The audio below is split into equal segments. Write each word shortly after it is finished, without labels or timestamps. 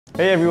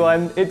Hey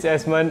everyone, it's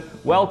Esmond.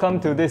 Welcome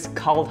to this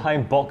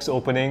Kaldheim box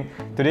opening.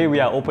 Today we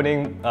are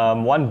opening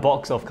one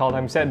box of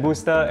Kaldheim set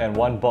booster and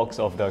one box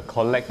of the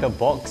collector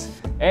box.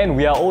 And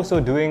we are also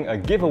doing a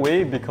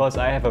giveaway because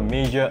I have a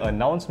major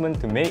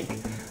announcement to make.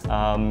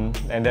 And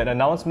that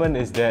announcement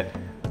is that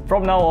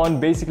from now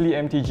on, Basically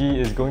MTG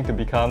is going to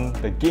become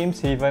the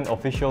Games Haven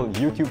official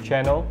YouTube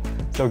channel.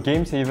 So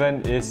Games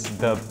Haven is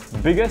the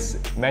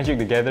biggest Magic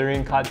the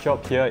Gathering card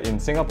shop here in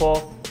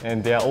Singapore,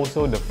 and they are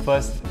also the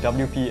first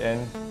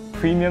WPN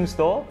Premium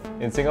store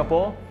in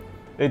Singapore.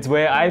 It's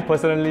where I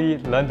personally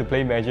learn to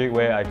play Magic,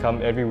 where I come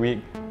every week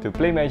to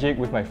play Magic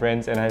with my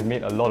friends, and I've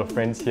made a lot of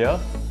friends here.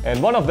 And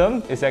one of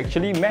them is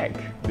actually Mac.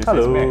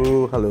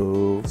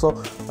 Hello.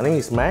 So my name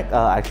is Mac.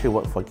 I actually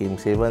work for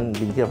Games Haven.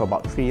 Been here for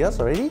about 3 years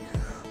already.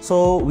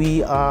 So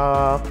we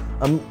are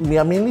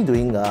mainly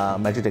doing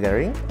Magic the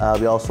Gathering.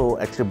 We also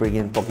actually bring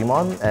in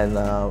Pokemon, and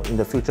in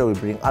the future we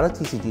bring other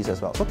TCGs as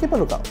well. So keep a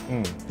lookout.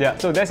 Yeah,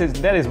 so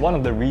that is one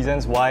of the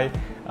reasons why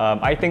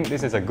I think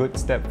this is a good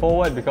step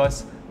forward,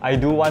 because I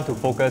do want to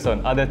focus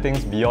on other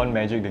things beyond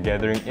Magic the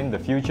Gathering in the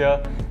future,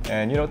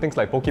 and things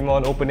like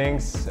Pokemon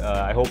openings.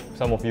 I hope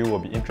some of you will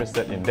be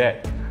interested in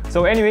that.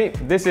 So anyway,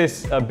 this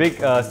is a big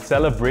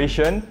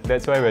celebration.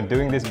 That's why we're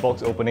doing this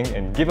box opening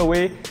and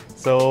giveaway.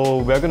 So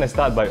we're gonna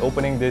start by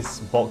opening this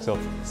box of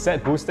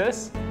set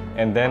boosters,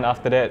 and then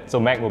after that, so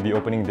Mac will be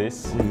opening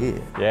this.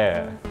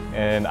 Yeah,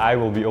 and I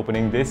will be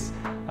opening this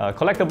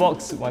collector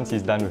box once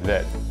he's done with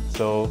that.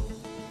 So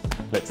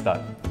let's start.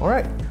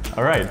 Alright,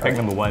 pack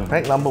number one.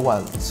 Pack number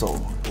one.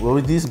 So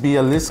will this be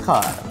a list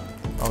card?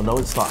 Oh no,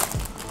 it's not.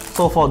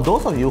 So for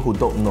those of you who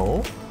don't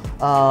know,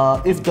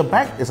 if the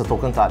back is a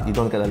token card, you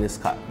don't get a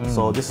list card.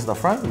 So this is the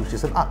front, which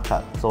is an art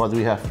card. So what do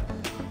we have?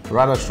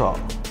 Runner Straw.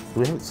 Do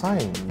we have it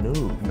signed?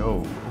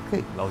 No.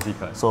 Okay. Lousy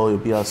card. So it'll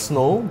be a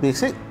Snow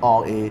Basic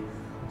or a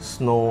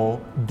Snow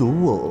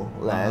Dual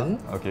land.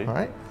 Okay.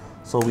 Alright.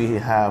 So we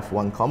have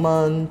 1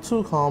 common,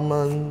 2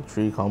 common,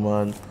 3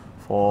 common,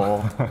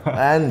 4,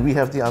 and we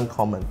have the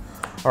uncommon.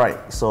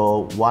 Alright,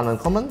 so 1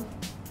 uncommon,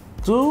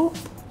 2,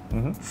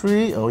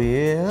 3, oh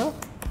yeah,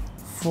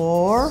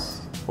 4.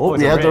 Oh,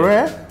 we have the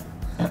rare.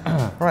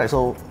 Alright,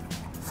 so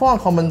 4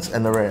 uncommons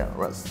and the rare.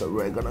 What's the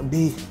rare gonna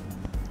be?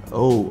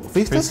 Oh,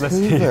 Faceless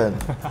Haven,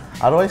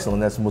 otherwise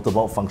known as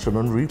Motorball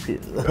Functional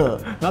Repeat.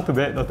 Not too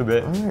bad, not too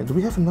bad. Alright, do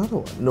we have another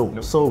one? No.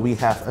 Nope. So we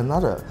have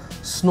another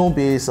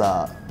snow-based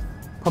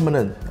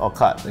permanent or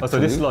card. Oh, so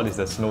this slot is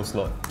the snow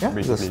slot. Yeah,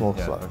 basically. the snow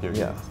slot. Okay,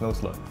 yeah, snow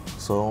slot.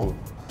 So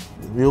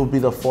will be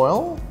the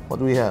foil. What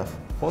do we have?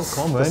 Foil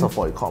common. Just a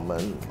foil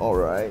common.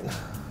 Alright.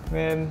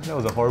 Man, that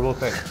was a horrible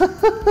pack.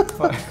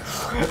 What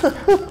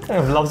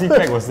kind of lousy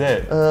pack was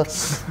that?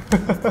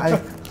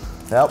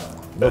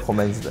 No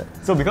comments there.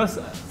 So because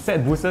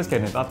set boosters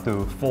can have up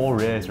to 4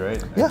 rares,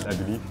 right? Yeah. I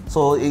believe.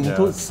 So it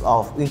includes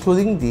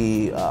including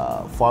the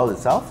foil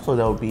itself. So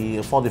there will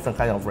be 4 different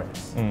kind of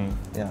rares.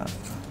 Yeah.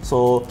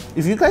 So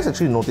if you guys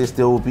actually notice,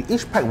 there will be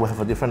each pack will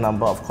have a different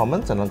number of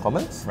commons and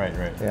uncommons. Right.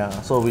 Yeah.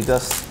 So we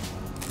just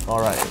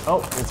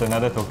Oh, it's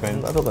another token.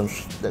 Another token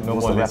that no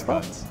goes more to list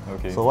wrapper. cards.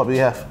 Okay. So what we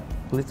have?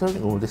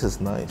 Glittering. Oh, this is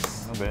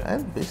nice. Not bad.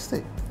 And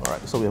basic.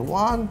 Alright. So we have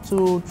 1,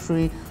 2,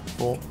 3,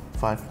 4,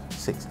 5,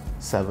 6,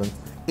 7,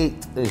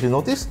 8. If you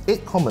notice,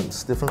 8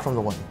 commons, different from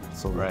the one.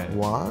 So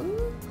 1.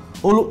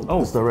 Oh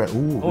look, it's the red.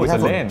 Ooh, it's a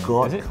land.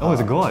 Is it? Oh,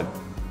 it's a god.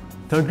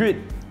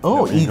 Tergrid.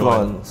 Oh, no,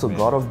 Egon. So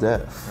God of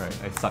Death.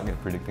 Right, I suck at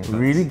predicting cards.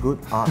 Really good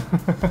art.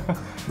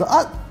 The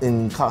art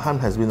in Kaldheim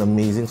has been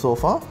amazing so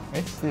far.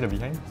 See the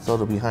behind? So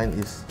the behind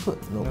is good.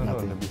 No,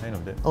 nothing. The behind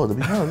of that. Oh, the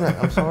behind of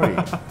that. I'm sorry.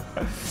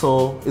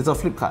 So it's a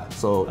flip card.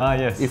 So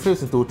yes. it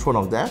flips into Throne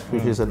of Death,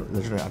 which is a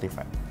legendary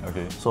artifact.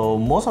 Okay. So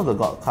most of the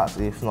god cards,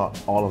 if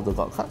not all of the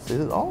god cards,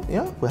 is it all?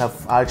 Yeah. We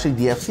have actually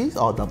DFCs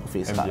or double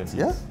face cards.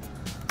 Yeah.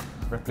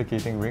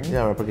 Replicating ring.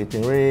 Yeah,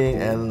 replicating ring,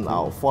 and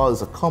our foil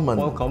is a common.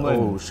 Foil common.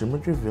 Oh,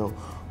 Shimmery Veil.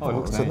 Oh, it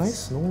looks it's nice. a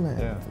nice snowland.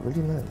 Yeah.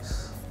 Really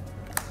nice.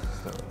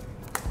 So,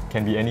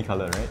 can be any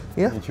color, right?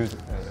 Yeah. You choose.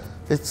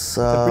 It's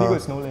a pretty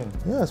good snowland.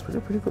 Yeah, it's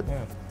pretty good.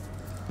 Yeah.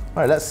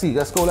 Alright, let's see.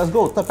 Let's go.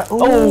 Third pack.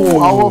 Oh,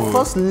 our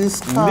first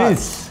list card.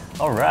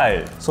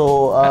 Alright.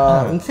 So,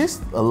 in case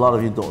a lot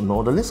of you don't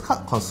know, the list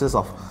card consists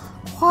of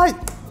quite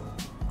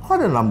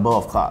a number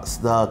of cards.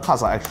 The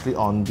cards are actually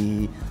on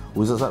the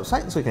Wizards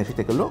website, so you can actually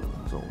take a look.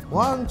 So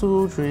 1,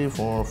 2, 3,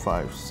 4,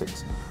 5,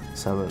 6,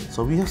 7.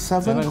 So we have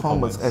 7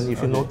 commons, and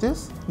if you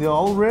notice, they're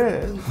all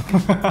red.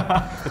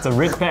 It's a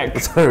red pack.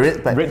 It's a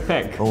red pack. Red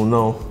pack. Oh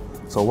no.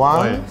 So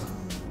 1.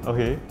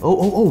 Okay.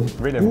 Oh.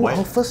 Red and white.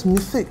 Our first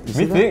mythic.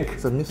 Mythic?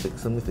 It's a mythic.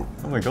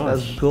 Oh my gosh.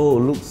 Let's go.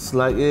 Looks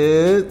like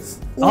it's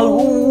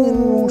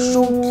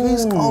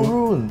Showcase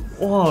Alrune.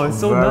 Oh, it's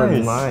so Very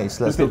nice.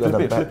 Let's look at the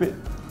back. Flip it.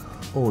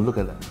 Oh, look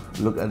at that.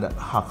 Look at that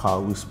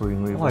Haka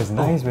Whispering River. Oh, it's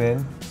nice,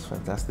 man. It's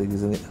fantastic,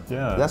 isn't it?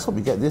 Yeah. Let's hope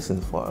we get this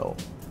in foil.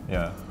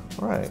 Yeah.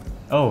 Alright.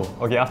 Oh,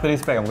 okay. After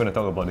this pack, I'm going to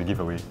talk about the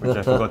giveaway, which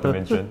I forgot to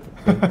mention.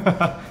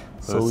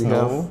 So we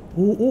have.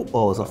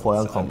 Oh, it's a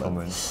foil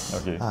uncommon.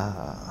 Okay.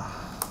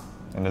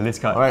 And the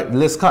list card. Alright,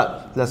 list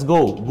card. Let's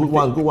go. Good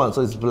one.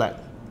 So it's black.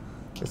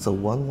 It's a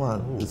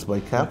 1/1. It's by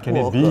Cap can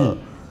it Walker.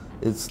 be?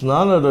 It's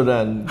none other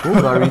than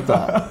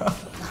Garita.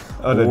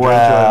 Oh, the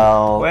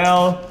Well,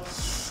 well,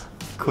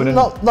 couldn't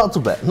not too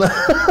bad.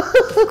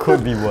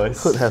 could be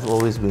worse. Could have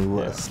always been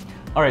worse.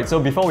 Alright, so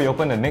before we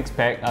open the next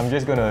pack, I'm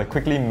just gonna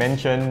quickly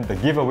mention the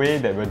giveaway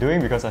that we're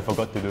doing because I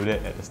forgot to do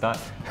that at the start.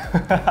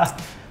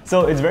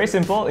 So it's very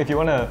simple. If you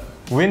wanna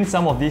win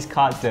some of these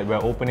cards that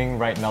we're opening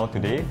right now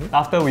today,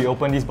 after we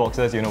open these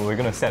boxes, we're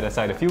gonna set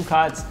aside a few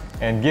cards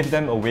and give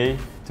them away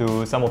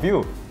to some of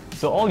you.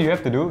 So all you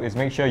have to do is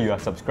make sure you are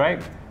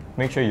subscribed,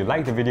 make sure you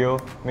like the video,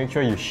 make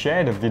sure you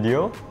share the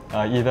video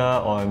either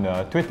on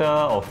Twitter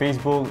or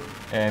Facebook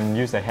and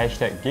use the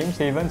hashtag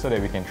GameSaven so that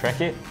we can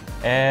track it.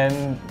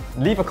 And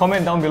leave a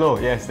comment down below.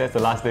 Yes, that's the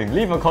last thing.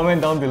 Leave a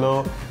comment down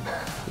below.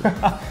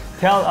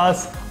 Tell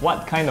us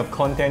what kind of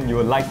content you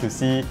would like to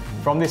see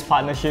from this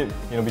partnership,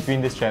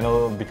 between this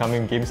channel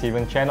becoming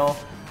GameSaven channel.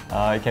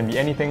 It can be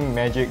anything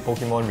Magic,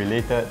 Pokemon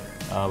related,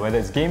 whether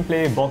it's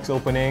gameplay, box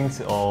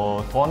openings,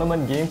 or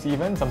tournament games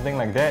even, something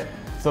like that.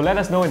 So let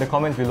us know in the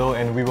comments below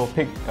and we will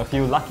pick a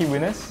few lucky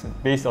winners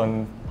based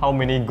on how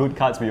many good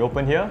cards we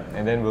open here,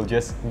 and then we'll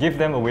just give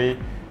them away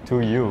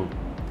to you.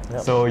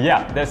 Yep. So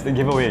yeah, that's the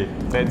giveaway.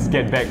 Let's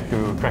get back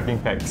to cracking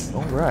packs.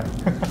 Alright.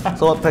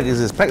 So what pack is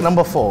this? Pack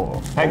number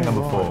 4. Pack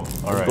number 4.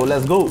 Alright.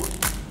 Let's go.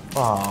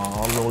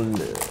 Oh, no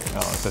lid. Oh,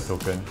 it's a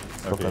token.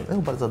 Okay.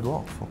 Oh, but it's a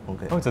dwarf.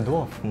 Okay. Oh, it's a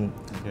dwarf.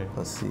 Okay.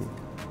 Let's see.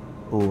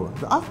 Oh,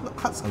 the art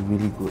cards are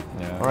really good.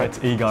 Yeah. Alright,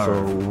 it's Agar.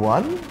 So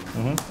 1.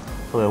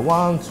 So we have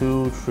 1,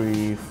 2,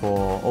 3,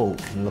 4. Oh,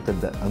 look at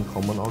that.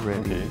 Uncommon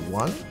already. Okay.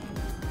 1,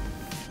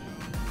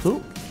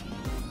 2.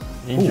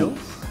 Angels?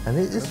 Ooh. And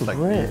it is like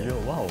rare.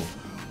 Angel. Wow.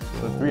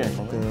 So 3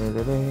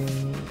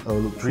 uncommon. Oh,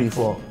 look, 3,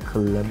 4.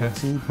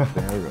 Calamity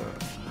Bearer.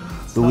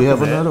 Do we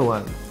have another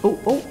one?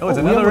 It's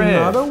another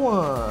rare. Another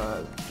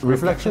one.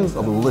 Reflections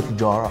of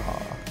Lickjara.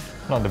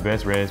 Not the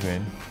best rares,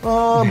 man.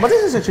 But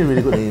this is actually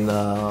really good in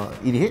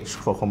EDH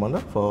for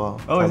Commander, for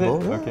Tribal. is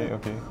it? Yeah.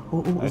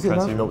 Okay. Is it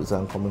not? No, it's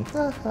uncommon.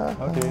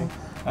 Okay.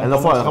 And the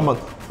foil, come on.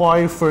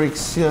 Foil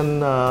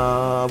Phyrexian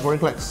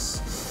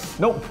Vorinclex.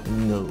 Nope.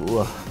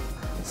 No.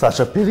 Such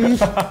a pity.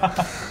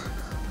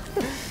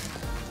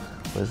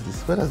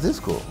 Where does this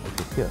go?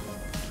 Okay, here.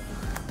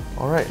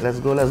 Alright, let's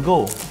go. Let's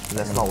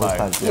not waste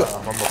time. Yeah,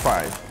 number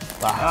 5.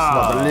 It's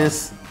not the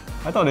list.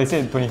 I thought they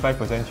said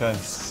 25%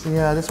 chance.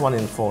 Yeah, this 1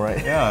 in 4,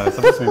 right? Yeah, it's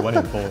supposed to be 1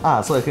 in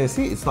 4. So you can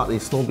see it's not a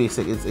snow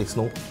basic, it's a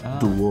snow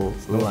dual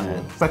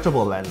land.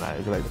 Fetchable land,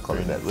 if you like to call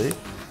it that way.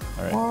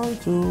 Alright. 1,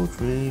 2,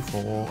 3,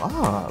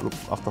 4. Look,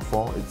 after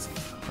 4, it's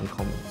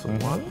uncommon. So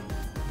 1,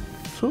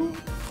 2,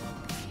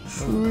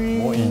 3.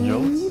 More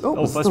angels.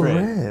 Oh, it's first the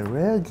rare.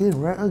 Rare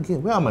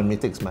again. Where are my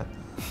mythics, man?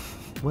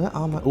 Where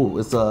are my... Oh,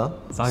 it's a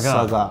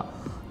Saga.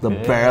 The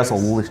Bears of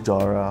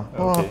Lickjara.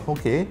 Okay.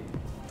 Okay.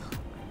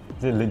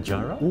 Is it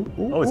Lickjara?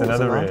 It's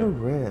another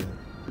rare.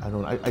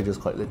 I just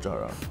call it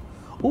Lickjara.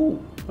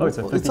 It's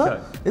a 50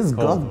 card. It's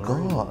God.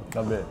 God.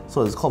 Not bad.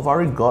 So it's called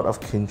Vari God of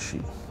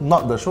Kinship.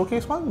 Not the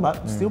showcase one,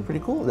 but still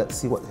pretty cool. Let's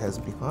see what it has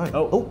behind.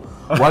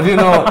 What do you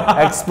know?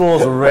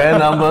 Expose rare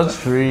number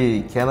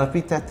 3,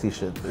 Canopy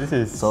Tactician.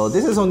 So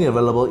this is only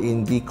available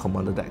in the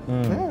Commander deck.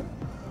 Yeah.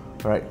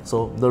 Alright,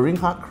 so the Ring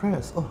Heart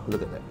Crest. Oh,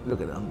 look at that. Look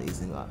at the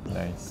amazing art.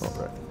 Nice.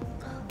 Alright.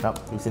 Yep,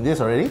 you've seen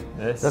this already?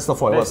 Yes. That's the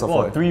foil. What's the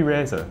foil? 3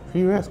 rares, sir.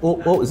 3 rares?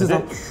 Is this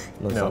not?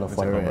 No, it's not a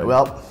foil rare.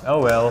 Well.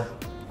 Oh well.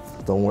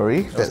 Don't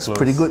worry, that's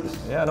pretty good.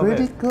 Yeah, not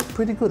bad.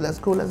 Pretty good. Let's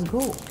go.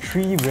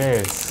 3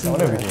 rares. I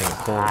wonder if we can get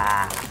 4.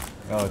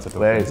 Oh, it's a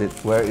token. Where is it?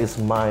 Where is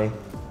my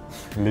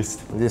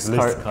list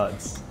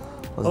cards?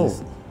 What's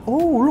this?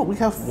 Oh, look, we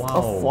have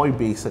a foil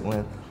basic,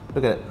 man.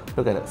 Look at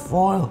it.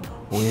 Foil.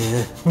 Oh,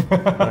 yeah.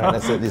 Alright,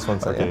 let's set this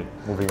one side. Okay,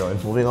 moving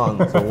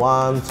on. So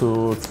 1,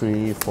 2,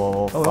 3,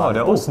 4, 5. Oh wow,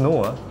 they're all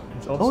snow,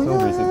 It's all snow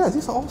basics. Yeah,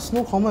 these are all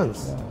snow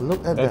commons. Yeah. Look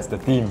at that. That's the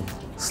theme.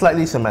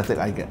 Slightly thematic,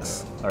 I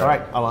guess.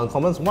 Alright, our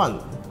uncommons. 1,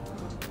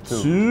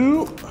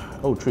 2.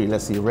 3.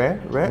 Let's see.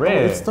 Rare. Oh,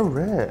 it's the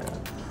rare.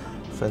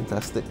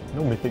 Fantastic.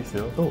 No mythic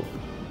still.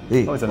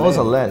 It's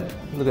a land.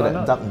 Look at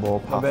that duck ball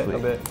pathway.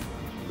 Not bad.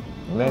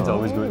 Lands are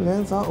always good.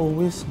 Lands are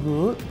always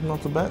good.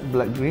 Not too bad.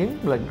 Black green.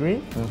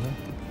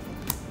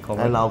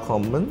 Common. And now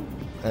common.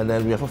 And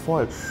then we have a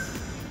foil.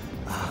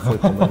 Foil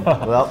common.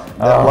 Well,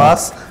 that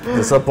was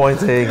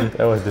disappointing.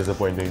 That was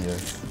disappointing,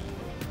 yes.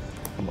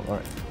 Come on,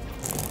 alright.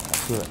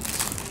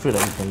 Feel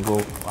like we can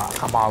go.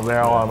 Come on,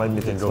 where are my mythics?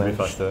 We can go a bit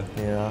faster.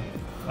 Yeah.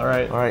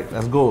 Alright,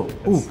 let's go.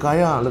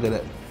 Kaya, look at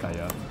that.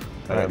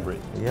 Kaya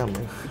bread. Yeah,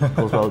 man.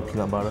 Goes well with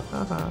peanut butter.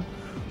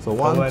 So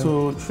 1,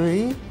 2,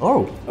 3.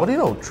 Oh, what do you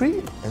know?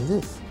 3 and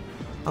this.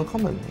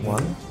 Uncommon.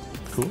 1,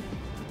 2,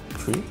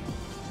 3.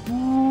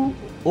 No.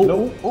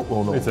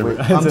 It's Wait,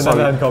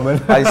 another uncommon.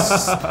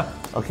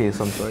 Okay,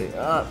 so I'm sorry.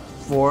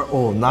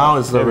 4. Now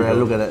it's the rare.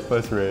 Look at that.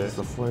 First rare. It's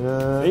the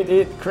foil.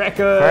 8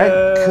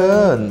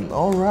 Kraken.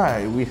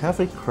 Alright, we have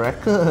a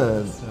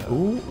Kraken.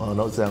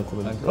 No, it's the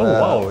uncommon.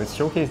 Wow, it's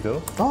showcase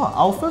though.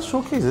 Our first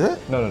showcase, is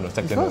it? No,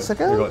 second.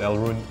 Second? We got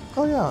Elrune.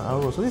 Oh yeah,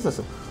 Elrune. So this is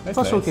the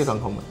first showcase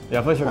uncommon.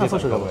 Yeah, first showcase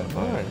uncommon.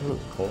 Alright, good.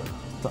 Cool.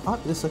 The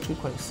art is actually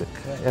quite sick.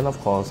 And of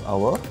course,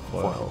 our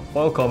foil.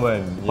 Foil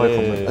common. Foil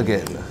common.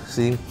 Again,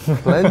 see?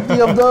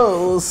 Plenty of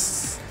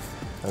those.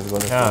 Let's go.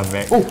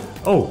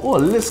 Oh, a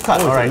list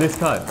card. Alright, list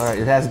card. Alright,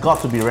 it has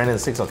got to be Ren and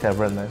 6 or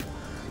Cavern then.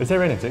 Is that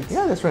Ren and 6?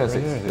 Yeah, that's Ren and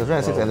 6. There's Ren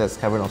and 6 and there's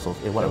Cavern also.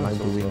 Hey, what am I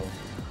doing?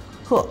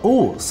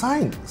 Oh,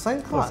 sign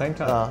card. Sign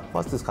card.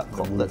 What's this card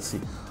called? Let's see.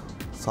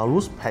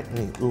 Sarus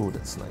Pagni. Oh,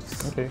 that's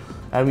nice. Okay.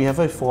 And we have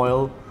a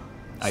foil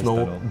Ice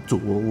snow Tunnel.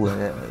 duel.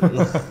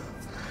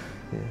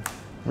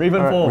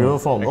 Raven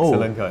Form.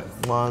 Excellent card.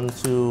 1,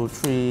 2,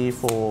 3,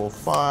 4,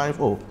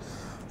 5. Oh,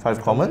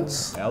 5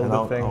 commons.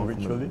 Elderfang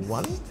Ritualist.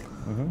 1,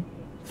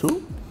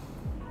 2.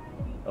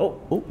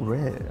 Oh,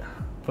 rare.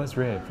 First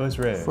rare.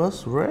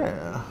 First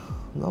rare.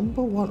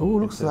 Number 1. Oh,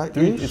 looks like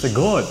it's a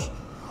god.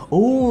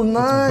 Oh,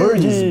 nice.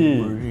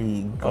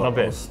 Birdie. God, not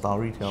bad.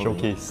 Storytelling.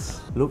 Showcase.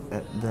 Look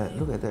at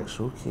that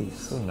showcase.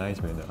 So nice,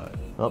 man, the art.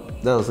 Oh,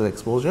 that was an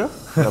exposure.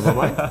 Never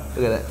mind.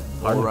 Look at that.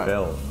 Alright.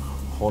 Fell.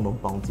 Horn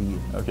of Bounty.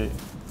 Okay,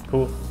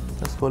 cool.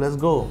 Let's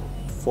go.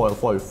 Foil.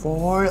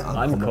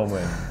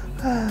 Uncommon.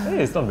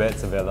 Hey, it's not bad,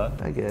 Savella.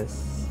 I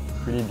guess.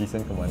 Pretty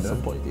decent commander.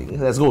 Disappointing.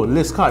 Let's go.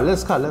 List card.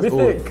 Let's go.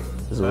 Mythic.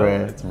 It's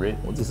rare. It's red.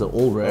 Oh, this is an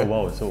old rare. Oh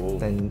wow, it's so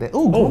old.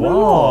 Oh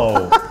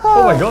wow.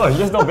 Oh my gosh,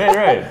 that's not bad,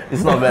 right?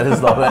 It's not bad.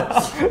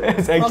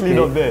 It's actually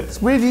not bad. It's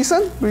pretty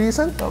decent.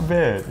 Not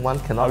bad. One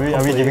cannot.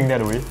 Are we giving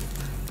that away?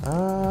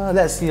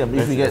 Let's see if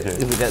we get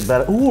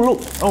better. Oh,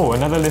 look. Oh,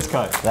 another list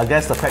card. I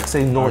guess the pack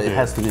say no, it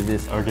has to be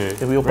this. Okay.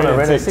 If we open a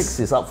Ren and 6,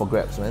 it's up for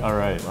grabs, man.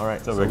 Alright.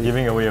 So we're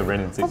giving away a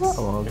Ren and 6.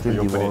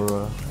 Dream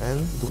Devourer.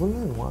 And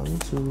Dueling. 1,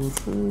 2,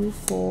 3,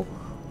 4,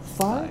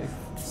 5,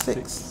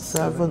 6,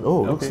 7.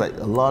 Oh, looks like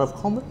a lot of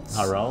commons.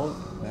 Around.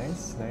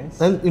 Nice.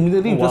 And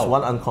immediately just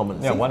one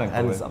uncommon. Yeah, one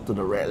uncommon. And it's up to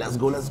the rare. Let's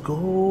go.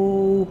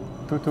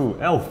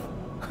 2/2. Elf.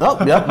 Oh,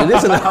 yep, it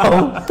is an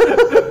elf.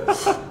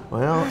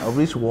 Well,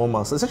 Elvish War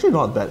Master. It's actually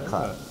not a bad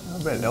card.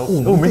 Not bad. Elf.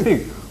 Oh,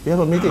 Mythic. We have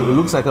a Mythic. It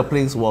looks like a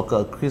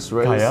Planeswalker. Chris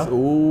Reyes. Kaya?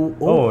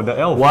 Oh, the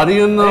elf. What do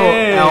you know?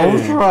 Hey.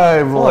 Elf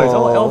Rival. Oh, it's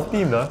all elf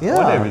themed, huh? Yeah.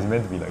 I wonder if it's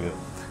meant to be like that.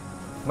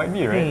 Might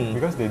be, right?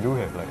 Because they do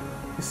have like...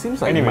 It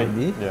seems like it might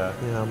be. Yeah,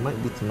 might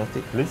be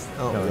thematic. List?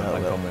 Oh, no, yeah,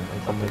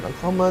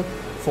 uncommon.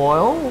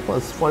 Foil?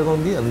 What's foil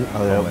going to be?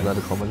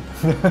 Another common.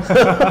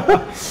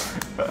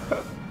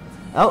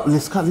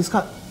 List card.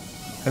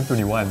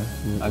 M21,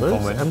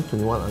 uncommon.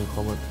 M21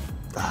 uncommon.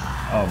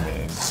 Oh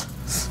man.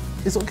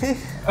 It's okay.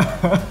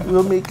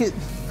 We'll make it.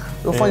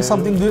 We'll find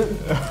something good.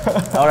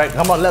 Alright,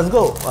 come on, let's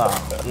go.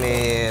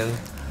 Man.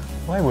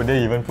 Why would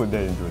they even put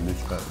that into a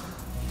list card?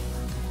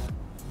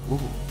 Ooh,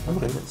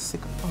 okay. That's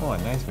sick. Oh,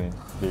 nice, man.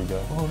 Bigger.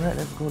 Alright,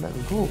 let's go.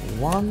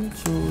 1,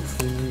 2,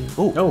 3.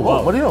 Oh,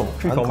 wow. What do you know?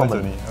 3 commons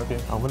only. Okay.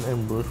 Almond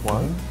Ambush.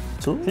 1,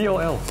 2. T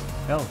or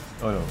elf?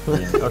 Elf. Oh no,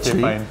 green.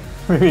 Okay, fine.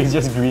 Maybe it's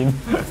just green.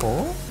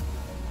 4.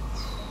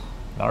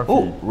 RP.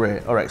 Oh,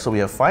 rare. Alright, so we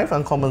have 5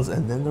 uncommons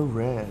and then the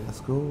rare. Let's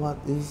go. What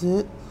is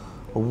it?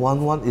 A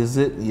 1/1, is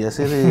it? Yes,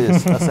 it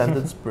is.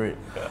 Ascendant Spirit.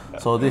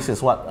 So this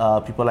is what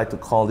people like to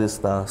call this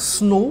the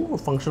snow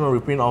functional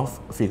reprint of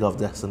Figure of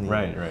Destiny.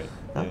 Right.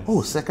 Yes.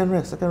 Oh, second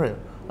rare.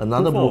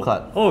 Another blue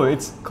card. Oh,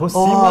 it's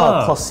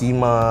Cosima.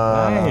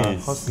 Cosima.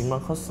 Nice. Cosima.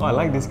 Oh, I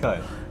like this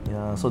card.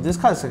 Yeah, so this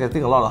card is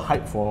getting a lot of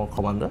hype for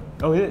Commander.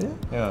 Oh, yeah?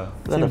 Yeah.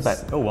 Look at the back.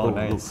 Oh, wow,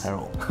 nice. Look,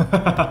 Herald.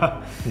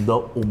 The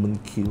Omen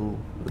Kill.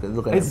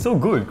 Look at it's so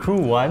good.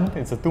 Crew 1.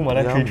 It's a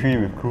 2-mana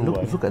 3/3 with Crew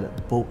 1. Look at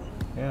that boat.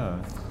 Yeah.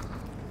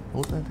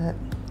 Look at that.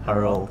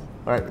 Herald.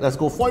 Alright, let's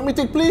go. Foil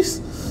Mythic,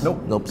 please.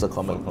 Nope. It's a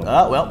common.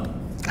 Oh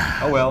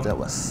well. That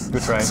was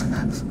good try.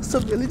 So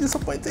really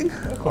disappointing.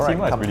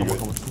 Cosima is pretty good.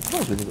 Cosima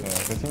is really good.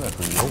 Yeah, Cosima is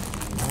pretty good.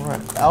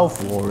 Alright,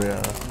 Elf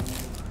Warrior.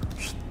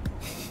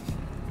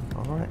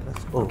 Alright,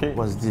 let's go. Okay.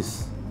 What's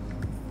this?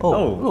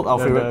 Oh, look, our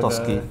favorite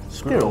Toski.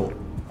 Squirrel.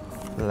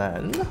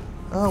 Land.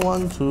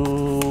 1,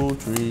 2,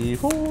 3,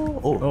 4.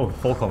 Oh,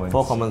 4 commons.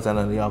 4 commons and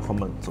an ER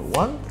common. So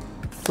 1,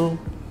 2.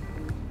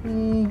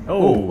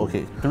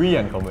 Okay. 3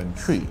 uncommons.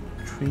 3,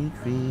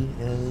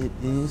 and it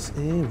is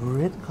a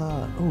red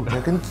card. Oh,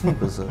 Dragon King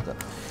Berserker.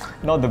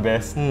 Not the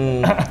best.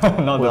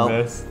 Not the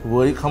best.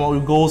 Will it come out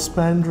with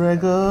Goldspan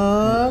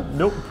Dragon?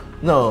 Nope.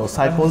 No,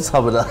 Cyclone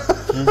Sabada.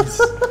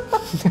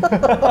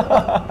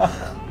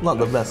 Not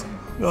the best.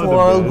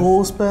 Foil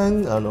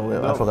Goldspan. Oh no,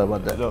 I forgot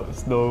about that.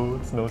 No,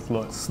 snow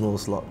slot. Snow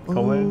slot.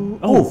 Common.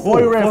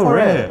 Foil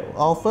rare.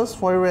 Our first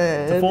foil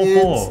rare.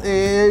 It's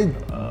a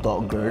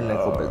Dogger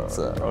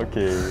Necromancer.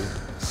 Okay.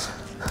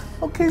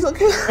 Okay, it's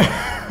okay.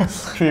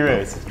 3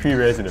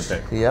 rares in the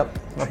pack. Yep.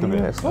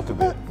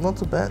 Not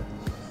too bad.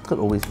 Could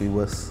always be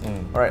worse.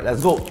 Alright,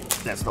 let's go.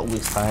 Let's not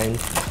waste time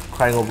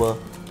crying over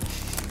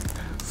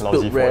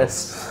spilled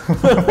rares.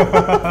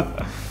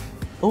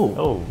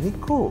 Oh,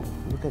 Nico.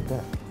 Look at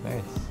that.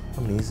 Nice.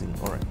 Amazing.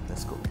 Alright,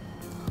 let's go.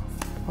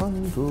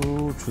 1,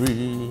 2,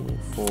 3,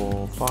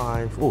 4,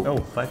 5. Oh,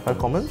 5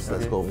 commons.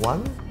 Let's go.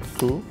 1,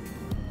 2,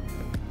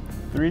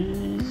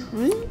 3,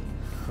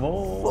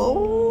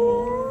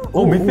 4.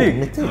 Oh,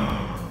 Mythic.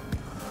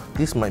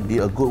 This might be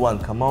a good one.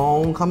 Come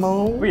on, come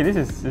on. Wait,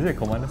 is it a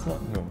commander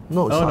slot? No.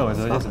 No, it's oh, not. no, it's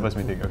It's just not. a first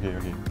meeting. Okay,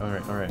 okay.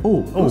 Alright. Oh,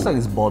 looks like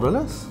it's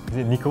borderless. Is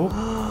it Nico?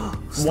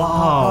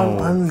 Wow.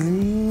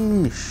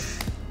 Unleash.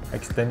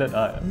 Extended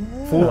art.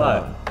 Full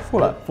art.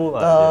 Full art. Full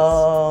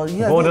art, yes.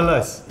 Yeah.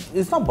 Borderless.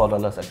 It's not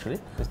borderless actually.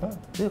 It's not?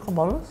 Is it called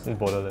borderless? It's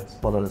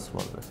borderless. Borderless.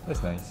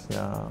 That's nice.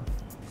 Yeah.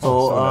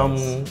 Oh, So, so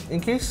nice. in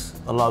case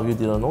a lot of you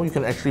didn't know, you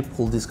can actually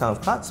pull these kind of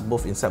cards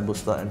both in set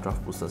booster and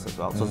draft boosters as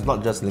well. So it's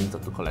not just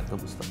limited to collector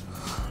booster.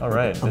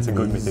 Alright, that's a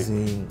good mythic.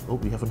 Amazing. Oh,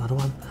 we have another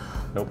one.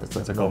 Nope,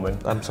 that's a no, common.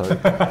 I'm sorry.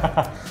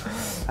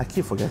 I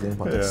keep forgetting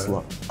about that Yeah.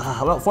 slot.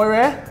 How about foil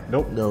rare?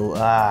 Nope. No.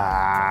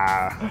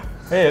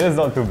 Hey, that's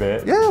not too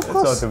bad. Yeah, of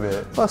course. That's not too bad.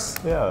 Of course.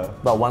 Yeah.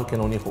 But one can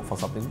only hope for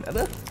something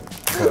better.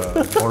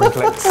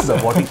 Voraclex. The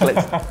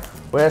Voraclex.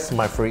 Where's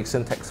my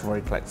Phyrexian Text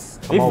Voraclex?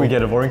 If we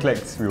get a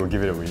Voraclex, we will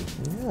give it away.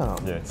 Yeah.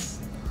 Yes.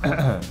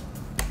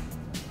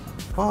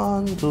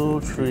 1,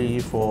 2, 3,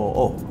 4.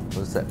 Oh,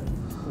 what's that?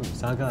 Ooh,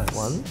 Sagas.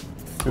 1,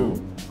 2,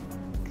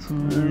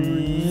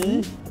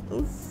 3,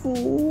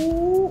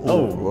 4.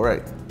 Oh.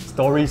 Alright.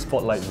 Story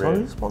Spotlight Sorry,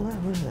 Rare. spotlight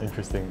rare.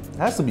 Interesting. It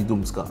has to be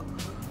Doomscar.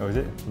 Oh, is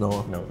it?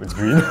 No. No, it's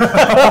green.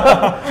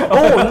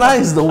 Oh,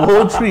 nice, the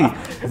World Tree.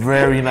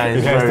 Very nice,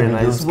 It has to very be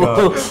nice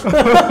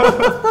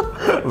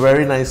Doomscar. pull.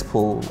 Very nice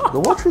pull. The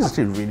World Tree is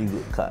actually a really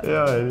good card.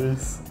 Yeah, it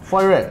is.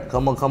 Foil red,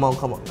 come on.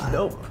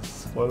 Nope.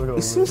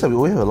 It seems like we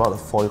always have a lot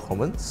of foil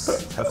commons.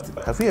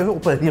 Have we ever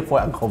opened any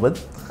foil uncommon?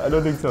 I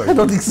don't think so. I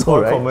don't think so,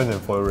 Foil right? common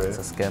and foil rare. It's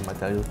a scam, I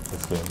tell you.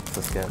 It's game. It's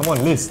a scam. Come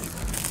on, list.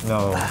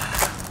 No,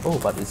 Oh,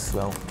 but it's,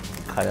 well,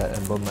 Kaya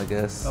Emblem, I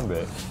guess. not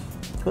bad.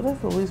 Could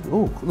have always been.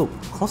 Oh, look,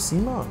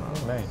 Cosima.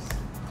 Oh, nice.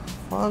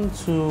 1,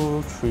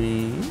 2,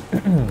 3.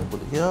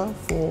 Put it here.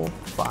 4,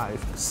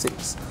 5,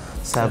 6,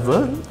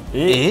 7,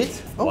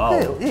 8. Wow.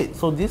 Okay, 8.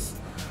 So this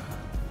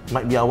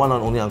might be our one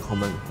and only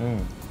uncommon.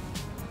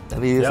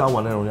 And it is Yep. our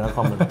one and only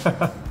uncommon.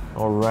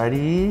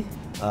 Alrighty.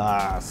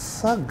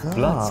 Saga.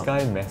 Blood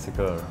Sky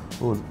Massacre.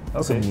 Oh,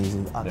 that's Okay.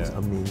 amazing. The art is Yeah.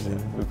 amazing.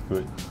 Yeah, looks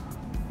good.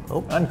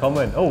 Oh.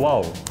 Uncommon. Oh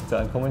wow, it's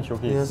an uncommon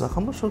showcase. Yes, a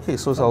common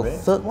showcase. So it's Not our bad.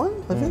 third one,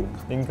 I think.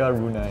 Inca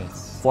Rune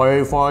Ice.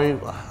 Foil.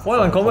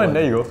 Foil uncommon.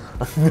 There you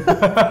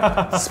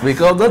go.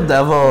 Speak of the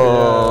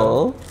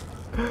devil.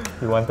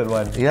 You wanted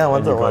one. Yeah, I and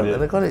wanted you got one. it.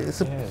 And I got it. It's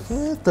a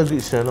Yes. third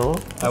great channel.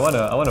 I want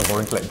a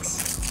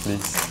Voraclex,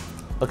 please.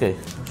 Okay,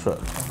 sure.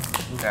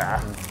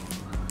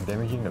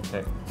 Damaging the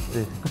pack.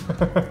 Eh.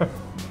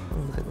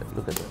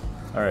 Look at that.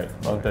 Alright,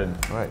 mountain.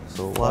 Alright,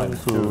 so 1, One, 2,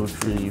 two,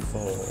 3,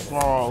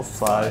 4,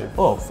 5.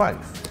 Oh, 5.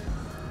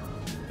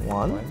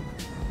 1. One.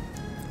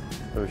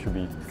 So it should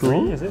be Two.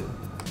 3, is it?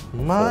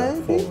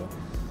 Maybe. Four.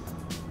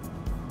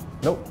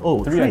 Nope.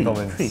 Oh, 3 3.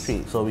 uncommons.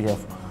 3. So we have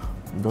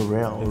the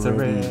rare already. It's a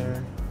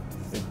rare.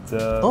 It's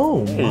a.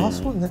 Oh, hey,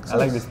 Master Nexus. I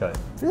like this card.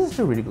 This is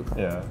a really good card.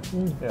 Yeah.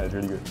 Yeah, it's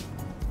really good.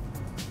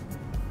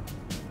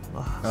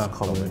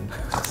 Common.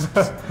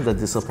 The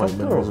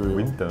disappointment Oh, was real.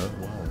 winter.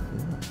 Wow.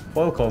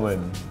 Foil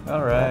common.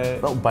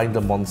 Alright. Not bind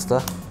the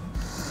monster.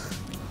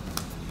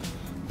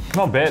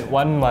 Not bad.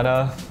 1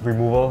 mana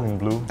removal in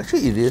blue.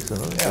 Actually, it is.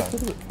 Yeah.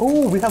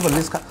 Oh, we have a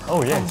list card.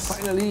 Oh, yes.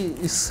 Finally,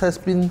 it has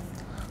been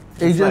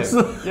It's ages.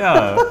 like,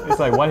 yeah, it's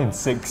like 1 in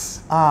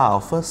 6. Our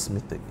first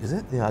mythic, is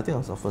it? Yeah, I think it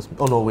was our first.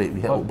 Oh no, wait,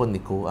 we had What? open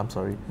Nico. I'm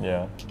sorry.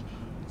 Yeah.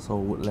 So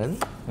Woodland.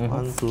 Mm-hmm.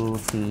 1, 2,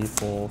 3,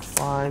 4,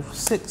 5,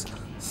 6,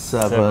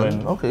 7.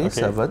 Seven. Okay, Okay.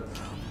 7.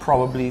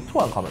 Probably 2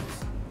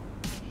 uncommons.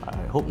 I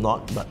hope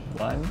not, but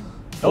 1.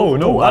 Oh,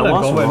 no, 1 I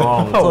was uncommon.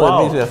 wrong. Oh, So that wow.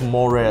 means we have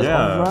more rares.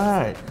 Yeah.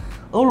 Alright.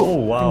 Oh look, Oh,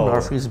 wow.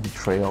 Murphy's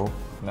Betrayal.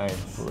 Nice.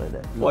 Look at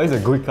that. Well, it's a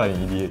good card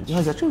in EDH. Yeah,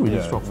 it's actually really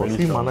Yeah, strong. For really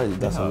 3 strong. mana, it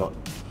does a Yeah. lot.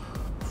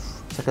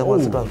 Second Oh,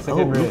 one.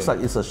 second Looks rare.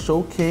 like it's a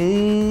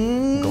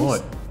showcase.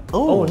 God.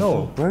 Oh, Oh,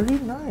 no. Very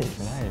nice.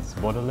 Nice.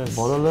 Borderless.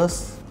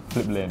 Borderless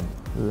Flip land.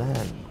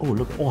 land. Oh,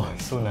 look at Oh,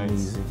 it's so nice.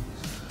 Amazing.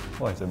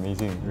 Oh, it's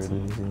amazing, really.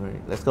 Amazing,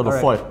 right? Let's go to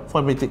Alright. foil.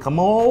 Foil mythic, come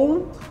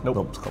on.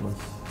 Nope. It's common.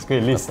 Okay,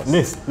 list. Okay,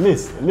 random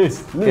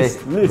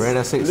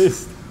 6.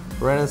 List.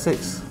 Random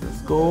 6.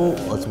 Let's go.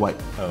 Oh, it's white.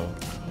 Oh.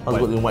 I'll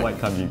go in white. White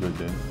can't be good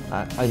then.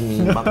 I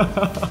mean,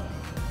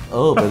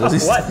 oh, but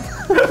this is What?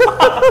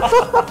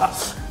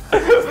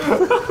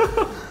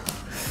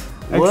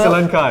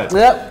 Excellent card.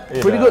 Yep,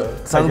 In, pretty good.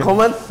 It's Pegasus-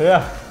 uncommon.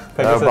 Yeah.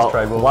 Pegasus About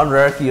Tribal. 1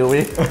 rarity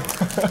away.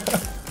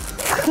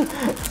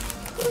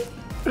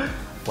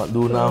 What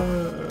do now?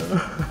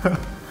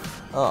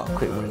 Oh,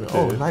 quick win.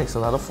 Oh, nice.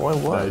 Another foil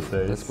one. Nice,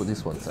 nice. Let's put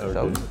this one aside, Okay.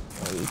 shall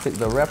we? We take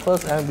the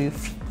wrappers and we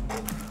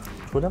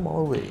throw them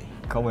all away.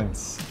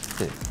 Comments.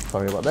 Okay,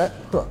 sorry about that.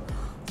 Huh.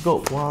 Go.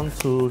 1,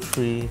 2,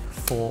 3,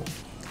 4,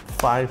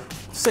 5,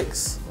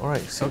 6.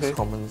 Alright, 6 Okay.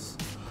 commons.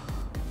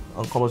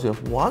 Uncommons, we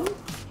have 1.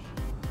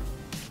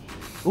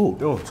 Ooh,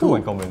 Oh, 2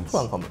 uncommons. 2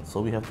 uncommons. So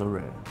we have the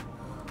rare.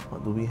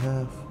 What do we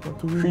have?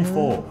 What do we 3, have?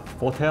 4.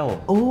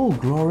 Foretell. Oh,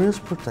 Glorious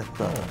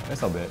Protector.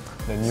 That's not bad.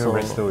 The new So-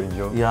 Resto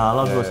Angel. Yeah, a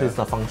lot of people say it's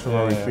the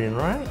functional Yeah, yeah. reprint,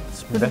 right?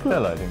 It's pretty Better,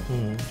 good. lah, I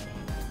think.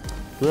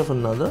 Do we have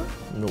another?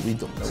 No, we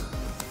don't.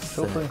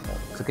 Chopin.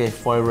 It's okay,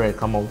 foil rare,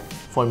 come on.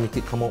 Foil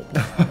mythic, come on.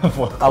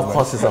 Of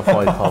course it's a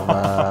foil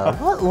common.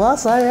 What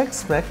was I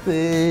expecting?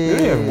 You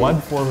only have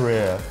one 4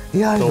 rare.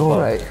 Yeah, I so know,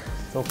 far. right?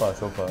 So far.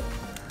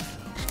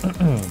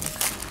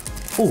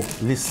 Oh,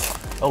 list.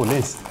 Oh,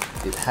 list.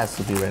 It has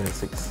to be random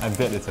 6. I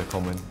bet it's a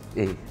common.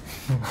 A.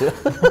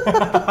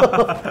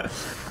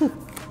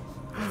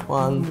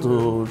 1,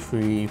 2,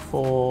 3,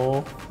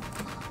 4,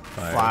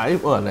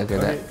 5. Oh, look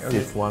at that.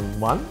 Fifth one,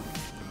 1,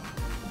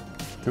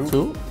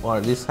 2. Or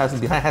this has to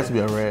be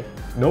a rare.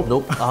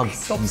 Nope.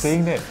 Stop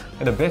saying that.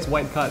 And the best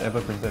white card ever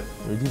printed.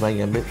 Already buying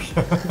Gambit.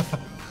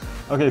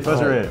 Okay,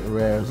 first red.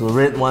 Rare. So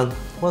red one.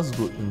 What's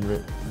good in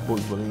red?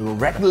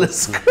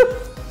 Reckless.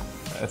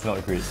 That's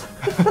not great.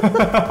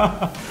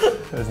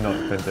 That's not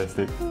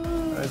fantastic.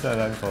 That's an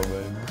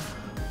uncommon.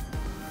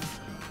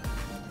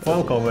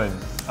 Foil common.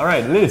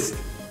 Alright, list.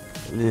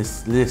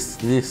 List.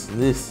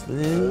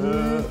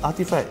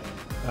 Artifact.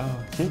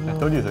 Oh, see? I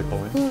told you it's a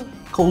common.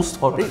 Cold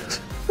storage.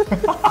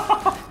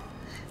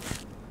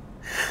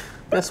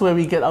 That's where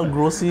we get our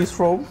groceries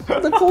from.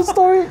 The cold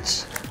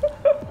storage.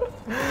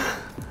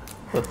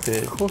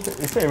 Okay.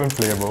 Is that even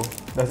playable?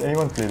 Does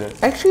anyone play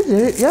that?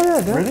 Actually, yeah.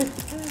 Really?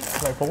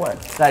 Like for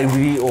what? Like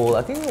really old.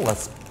 I think it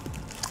was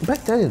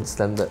back then in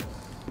standard.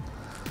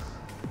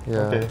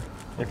 Yeah. Okay,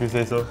 if you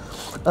say so.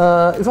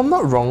 If I'm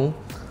not wrong,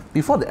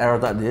 before the era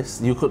like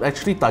this, you could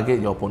actually target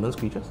your opponent's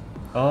creatures.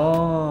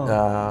 Oh.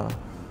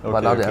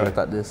 But now they error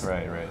like this.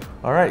 Right.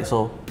 Alright,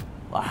 so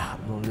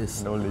no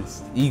list. No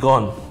list.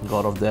 Egon,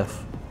 God of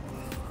Death.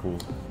 Cool.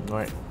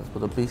 Alright, let's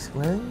put a basic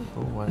land.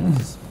 Oh, why is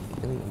this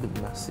getting a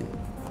bit messy?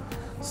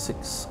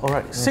 6.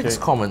 Alright, 6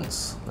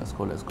 commons. Let's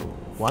go.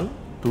 1,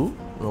 2,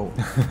 no.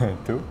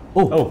 2?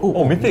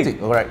 Oh,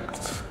 mythic. Alright,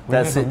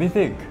 that's it.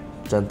 Mythic.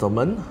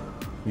 Gentlemen,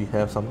 we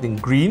have something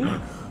green,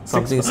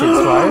 something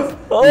 6/5.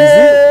 Oh!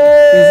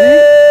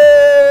 Easy.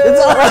 It's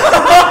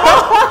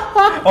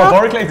Oh,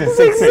 Boriclex is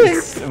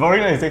 6/6.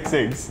 Boriclex is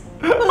 6/6.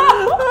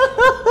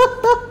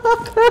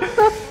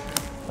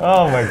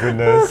 Oh my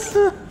goodness.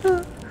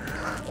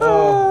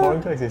 Oh,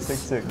 Boriclex is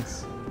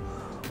 6/6.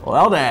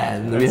 Well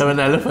then, we have an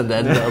elephant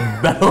then, a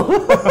battle.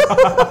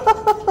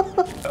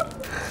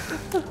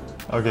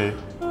 Okay.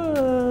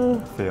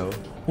 Fail.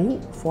 Oh,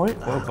 foil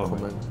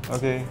common.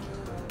 Okay.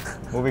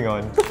 Moving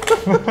on.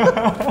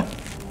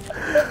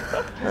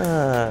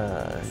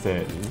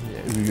 Sad.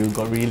 You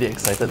got really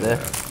excited there.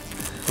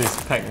 This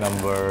is pack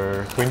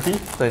number 20?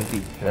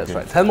 20, that's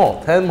right. 10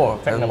 more.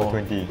 Pack number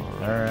 20.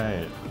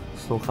 Alright.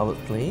 Snow covered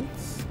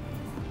plains.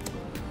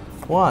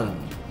 1,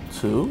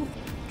 2,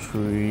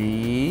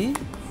 3,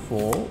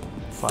 4,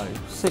 5,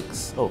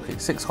 6. Okay,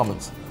 6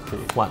 commons. Okay.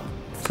 1,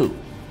 2.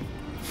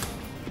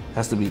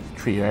 Has to be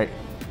 3, right?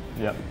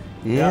 Yep.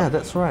 Yeah,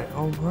 that's right.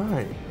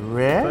 Alright.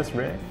 Rare? First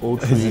rare? Oh,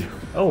 3.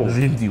 Oh,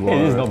 Rindy hey,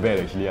 this is not bad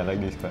actually. I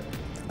like this card.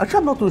 Actually,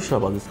 I'm not too sure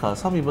about this card.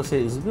 Some people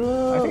say it's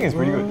good. I think it's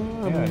pretty good.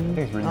 Yeah, I think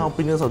it's pretty Our good.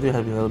 opinions of it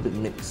have been a little bit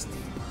mixed.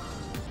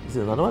 Is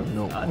it another one?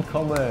 No.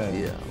 Uncommon.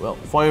 Yeah, well,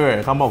 foil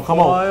rare. Come on.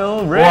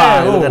 Foil rare.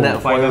 Wow, look at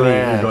that. Foil Finally,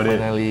 rare. we got it.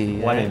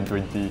 Finally. 1 in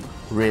 20.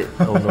 Red.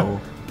 Oh no.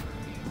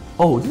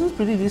 Oh, this is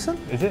pretty decent.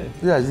 Is it?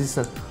 Yeah, it's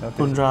decent. Okay.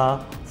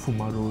 Tundra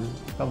Fumaru.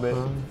 Not bad.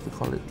 They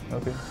call it.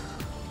 Okay.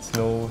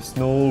 Snow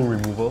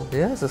removal.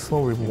 Yeah, it's a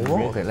snow removal.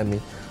 Red. Okay, let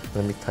me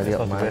tidy up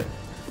That's not my too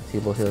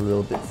table here a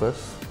little bit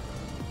first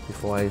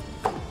before I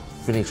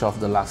finish off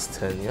the last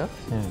 10. Yeah.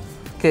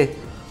 Okay.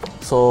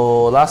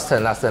 So last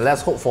 10.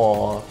 Let's hope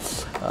for.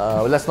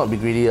 Let's not be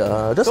greedy.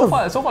 So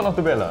far not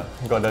too bad lah.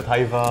 We got the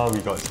Taiva,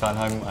 we got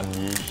Kaldheim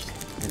Unleashed,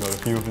 we got a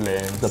few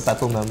lands. the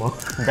battle memo.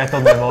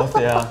 Battle memos,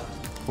 yeah.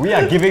 We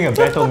are giving a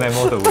battle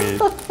memo away.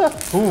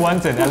 Who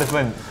wants an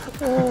elephant?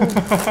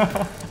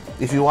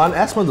 If you want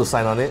Aspen to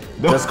sign on it,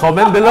 just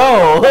comment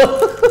below.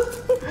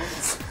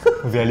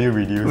 Value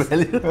reduced.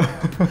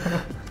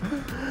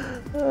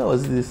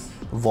 What's this?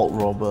 Vault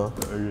robber.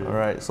 Okay.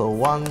 Alright, so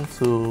 1,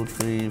 2,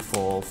 3,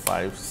 4,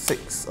 5,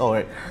 6.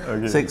 Alright.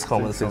 Okay, 6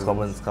 commons, 6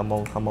 commons. Come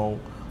on.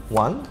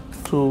 1,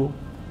 2,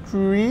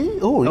 3.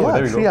 Oh, there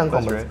yeah, we 3 go.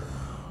 uncommons.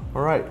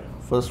 Alright,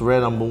 first rare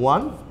number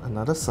 1.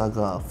 Another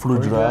saga.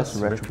 Fludra's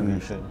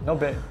Retribution. Not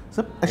bad.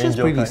 So actually, it's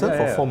Angel pretty card. decent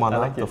Yeah, for 4 mana.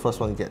 like The it. first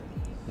one you get.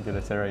 You get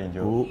a Sarah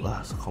Angel. Oh,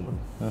 it's a common.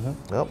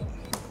 Yep.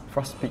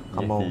 Frostpeak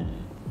Come Yeti. on.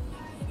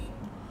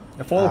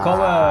 A foil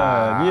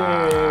common!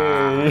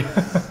 Yay!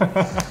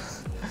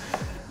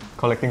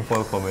 Collecting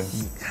foil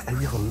commons. And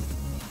we have a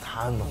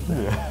ton of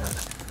them. Yeah.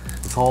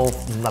 It's all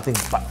nothing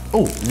but.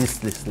 Oh,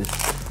 list.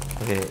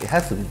 Okay, it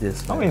has to be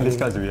this. How many list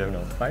cards do we have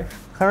now? 5?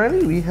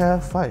 Currently, we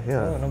have 5.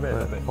 Yeah. Oh, not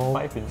bad. Oh,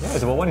 5 in. Yeah,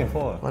 it's about 1 in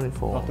 4. 1 in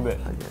 4. Not too bad.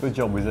 Okay. Good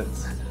job,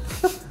 Wizards.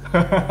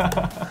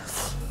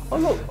 Oh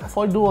look,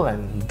 foil dual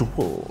and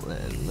dual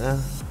and.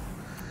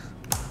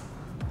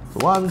 So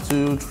 1,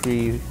 2,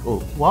 3.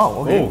 Oh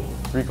wow. Okay. Oh,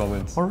 3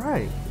 commons. All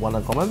right. 1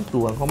 uncommon,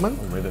 2 uncommon,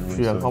 where that means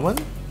 3 so. uncommon,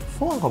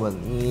 4 uncommon,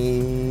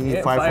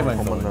 Yeah, 5 5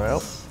 uncommon. uncommons.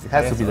 Right? It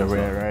has to be the Yes,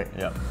 rare, also. right?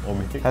 Yeah. Or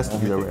mythic. Has to or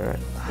be the mythic. rare.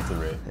 It's a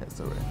rare. Yeah, it's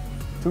a rare.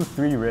 2,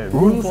 3 rare.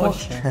 Rune Force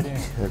Force Champion.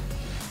 Champion.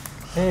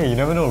 Hey, you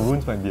never know,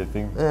 runes might be a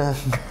thing.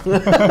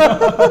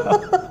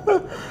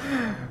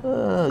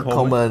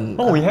 Common.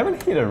 Oh, we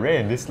haven't hit a rare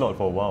in this slot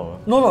for a while.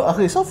 No,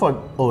 okay, so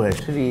for... Oh,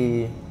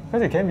 actually...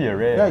 Because it can be a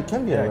rare. Yeah, it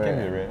can be a rare. It can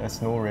be a rare. A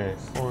snow rare.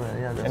 Oh,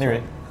 yeah, that's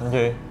Anyway,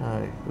 okay.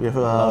 Alright, we have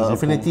Lousy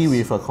affinity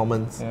pools. with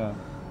commons. Yeah.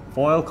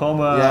 Foil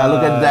common. Yeah,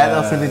 look at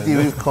that affinity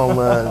with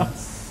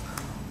commons.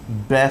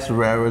 Best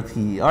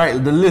rarity.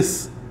 Alright, the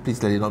list.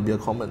 Please let it not be a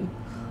common.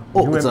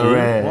 Oh, it's a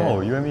rare.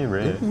 Wow, UME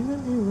rare.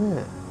 UME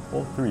rare.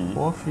 4-3.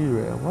 4-3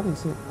 rare. What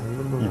is it? I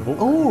don't know. Evoke?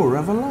 Oh,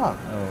 Revelup.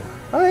 Oh.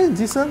 Alright,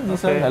 decent.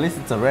 Okay. At least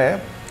it's a rare.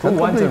 Who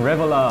wants a complain.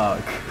 Revelup?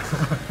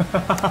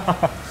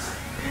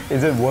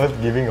 Is it worth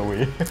giving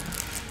away?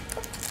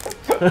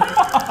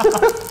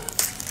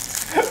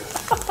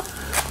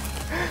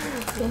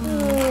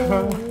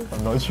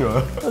 I'm not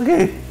sure.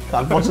 Okay,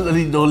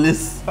 unfortunately no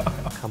list.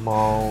 Come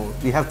on,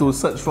 we have to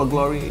search for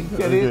glory.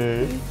 Get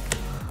it?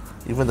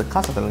 Even the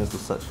cards are telling us to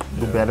search.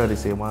 Do better, they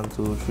say 1,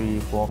 2, 3,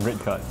 4, Red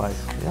cards. 5.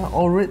 Yeah,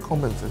 all red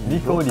comments.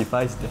 Nico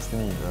defies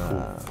destiny.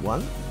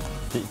 1,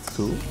 Hits.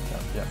 2,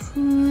 Yeah.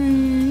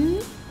 3.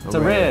 It's a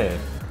rare.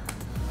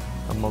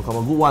 Come on,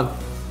 good one.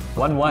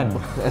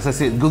 1-1. As I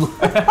said, good one.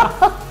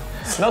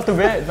 Not too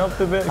bad, not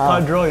too bad.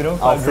 Card draw, you know? Our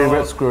Card draw.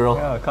 favorite squirrel.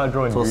 Yeah, card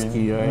draw in green.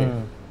 Toski, right?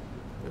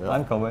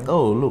 Uncommon.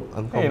 Oh, look,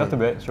 uncommon. Hey, not too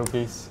bad.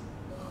 Showcase.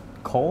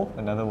 Call,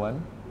 another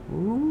one.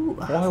 Ooh,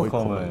 Foil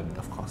common.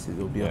 Of course, it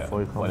will be Yeah, a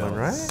foil what common,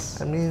 else?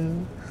 right? I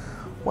mean,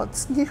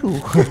 what's new?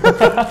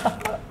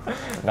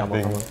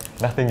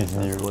 Nothing is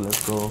new.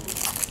 Let's go.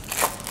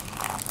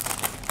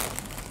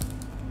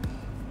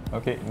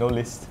 Okay, no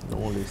list. No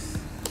list.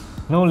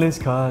 No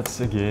list cards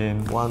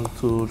again. 1,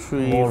 2,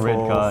 3, More red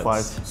 4,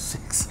 cards. 5,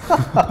 6.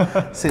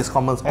 6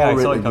 commons, Yeah, all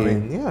I saw red it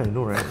again. coming. Yeah, I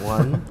know, right?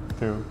 1.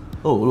 2.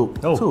 Oh, look.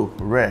 Oh. 2.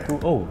 Rare. 2.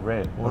 Oh,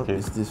 red. What Okay.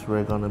 is this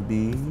rare gonna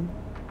be?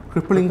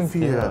 Crippling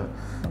fear.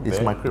 It's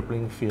bad. my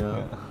crippling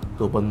fear.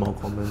 To open more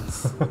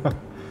comments.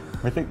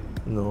 Mythic.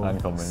 No.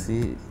 Uncommon.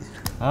 See.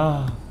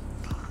 Ah.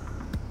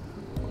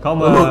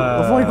 Common. Oh, look,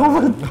 a foil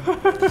common.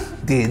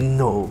 They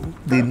know.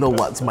 They know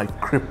what's my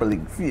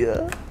crippling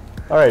fear.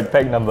 Alright,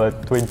 pack number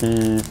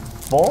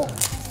 24?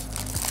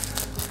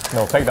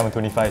 No, pack number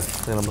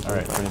 25. Then number 25.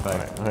 Alright,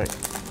 25. Alright.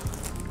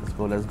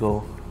 Let's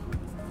go.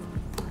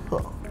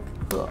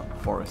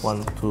 Forest.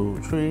 1, 2,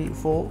 3,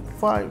 4,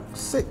 5,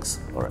 6.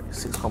 Alright,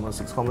 6 commons,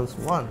 6 commons,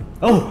 1.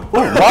 Oh!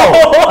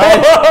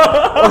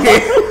 Wow! Okay.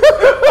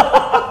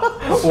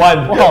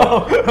 1.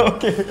 Wow.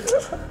 Okay.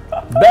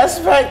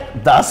 Best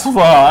pack thus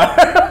far.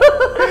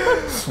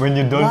 When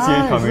you don't see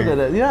it coming. Look at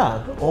that.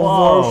 Yeah.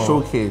 Overall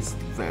showcase.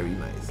 Very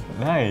nice.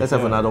 Nice. Let's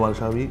have another one,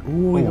 shall we?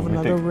 Ooh, we have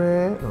another mythic.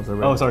 rare. No, it's a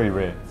rare. Oh, sorry,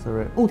 rare. It's a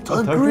rare. Oh,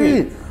 third third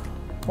grade.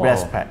 Wow.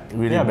 Best pack.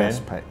 Really Yeah,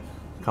 best man. pack.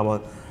 Come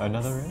on.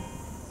 Another rare?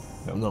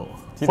 No.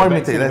 See Foil the back,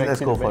 mythic. see the back, Let's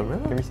see go the for back.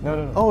 it. Can we see?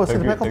 No. Oh, it's in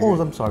Third the back. grade, Oh,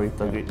 third I'm sorry.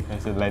 Third grade.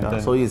 It's a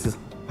lantern. So it's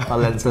her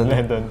lantern.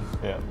 Lantern.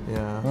 Yeah.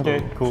 Yeah. Okay,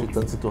 so cool. She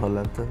turns into her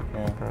lantern.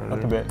 Yeah.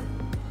 Not too bad.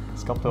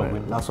 Sculptor Right,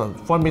 win. last one.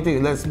 Foil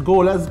mythic. Let's go.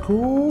 Let's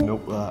go.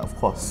 Nope. Of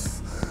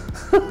course.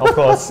 Of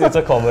course, it's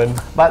a common.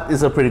 But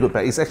it's a pretty good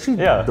pack. It's actually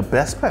Yeah. the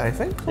best pack, I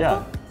think. So Yeah,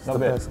 far. It's not the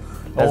bad. best.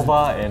 Let's-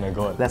 Ova and a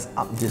god. Let's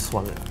up this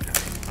one.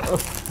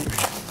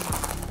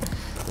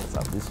 Let's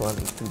up this one.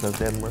 The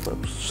damn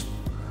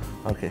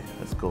Okay,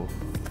 let's go.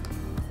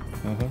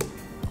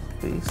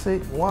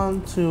 Basic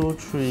 1, 2,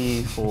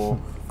 3, 4,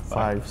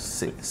 5,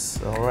 6.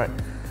 All right.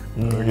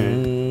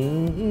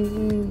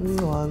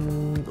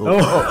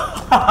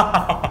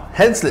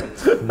 Hand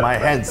slipped. My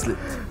hand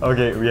slipped.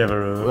 Okay, we have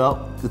a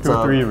Well, it's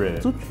 2, 3 rare.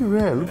 2, 3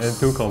 rare. Looks And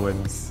 2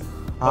 commons.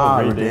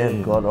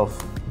 Radiant, God of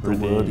the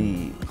Radiant.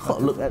 worthy. Oh,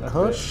 look at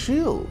her bad.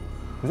 shield.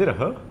 Is it a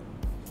her?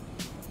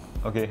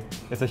 Okay,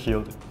 it's a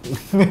shield.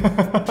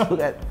 Look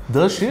at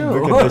the shield.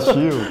 Look at the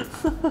shield.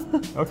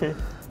 Okay.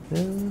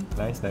 Yeah.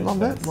 Nice. Not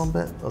bad, not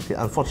bad. Okay,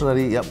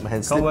 unfortunately, yep, my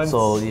hand slipped. Commons.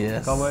 So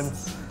yes.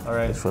 Commons.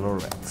 Alright. Infernal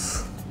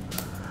Rats.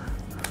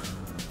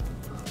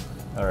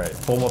 Alright.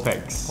 4 more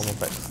packs. Common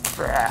packs.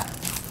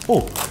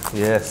 Oh,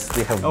 yes,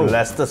 they have Oh.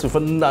 blessed us with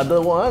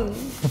another one.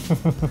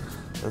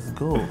 Let's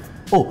go.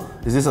 Oh,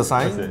 is this a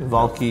sign? That's it.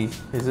 Valky.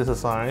 Is this a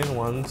sign?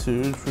 1,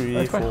 2, 3,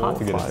 It's quite 4, hard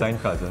to get a 5, sign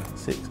card.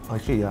 6.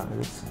 Actually, yeah,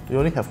 we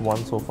only have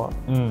 1 so far.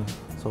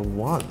 So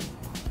 1,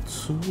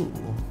 2,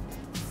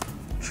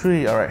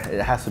 3. All right,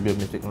 it has to be a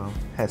mythic now.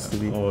 Has to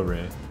be. Oh,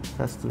 rare.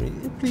 Has to be.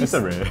 Please. It's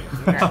a rare.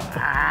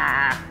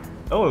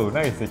 Oh,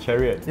 nice. The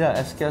chariot. Yeah,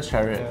 SKS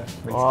Chariot. Yeah,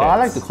 makes I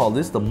like sense. to call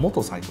this the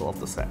motorcycle of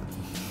the set.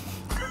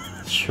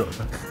 Sure.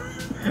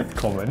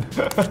 Common.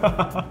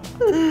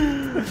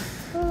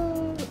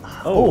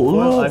 Oh,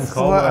 foil look, uncommon.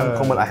 foil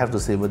uncommon. I have to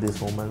savor this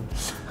moment.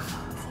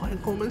 Foil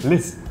uncommon.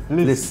 Liz.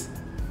 Liz.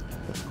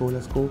 Let's go,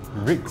 let's go.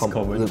 Rick's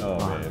common. Look, Oh,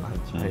 man.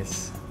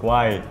 nice. Jeez.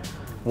 Why?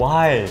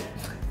 Why?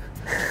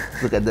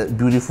 Look at that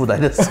beautiful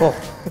dinosaur.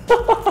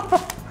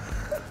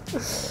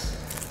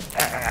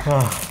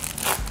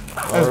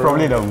 That's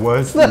probably the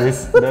worst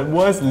list. The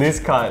worst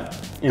list card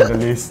in the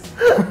list.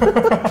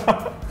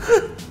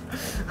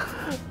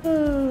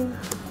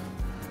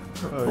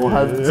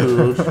 1,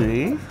 2,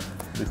 3,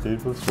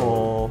 Distasteful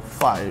scroll. 4,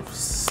 5,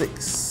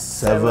 6,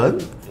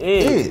 7,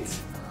 8.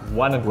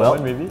 One uncommon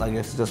Well, maybe? I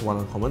guess just 1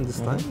 uncommon this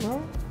time.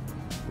 No?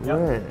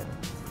 Rare.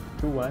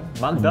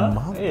 2-1. Magda?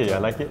 Magda. Hey, I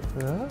like it.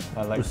 Yeah.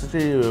 I like it.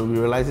 Actually, we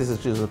realize this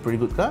is a pretty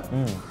good card.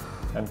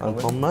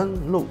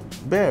 Uncommon. Look,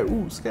 bear.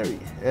 Ooh, scary.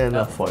 And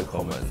a foil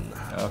common.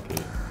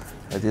 Okay.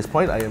 At this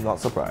point, I am not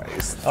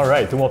surprised.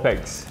 Alright, 2 more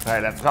packs.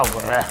 Alright, let's go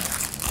for that.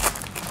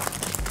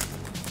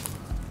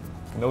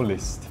 No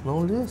list. No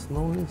list,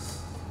 no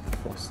list.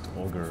 Forced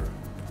Ogre.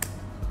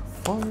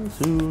 1,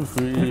 2,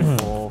 3,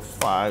 4,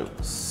 5,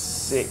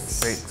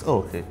 6. Oh,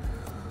 okay.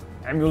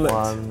 Amulet.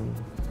 1.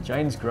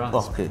 Giant's Grasp.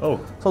 Oh, okay. Oh,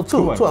 so two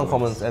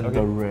uncommons and okay.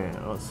 the rare.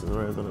 What's the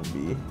rare gonna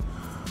be?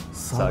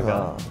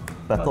 Saga.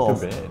 Battle Not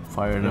of too bad.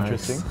 Fire and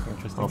Interesting. Ice.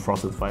 Interesting. Or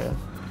Frosted Fire.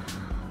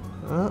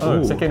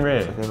 Oh, second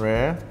rare. Second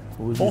rare.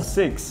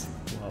 4-6.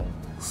 Wow.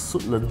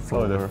 Sootland Oh,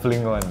 Flower. the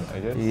fling one, I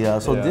guess. Yeah,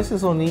 so this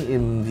is only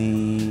in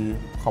the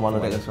Commander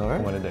deck as well,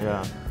 right? Commander deck.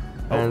 Yeah.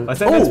 Oh, And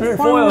Ascendant Spirit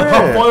foil foil.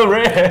 rare. Foil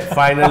rare.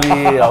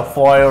 Finally, a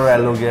foil rare.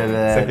 Look at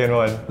that. Second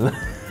one.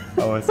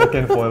 Our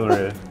second foil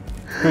rare.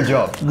 Good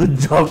job. Good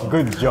job.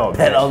 Good job.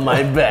 Pat on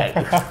my back.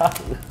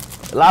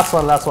 Last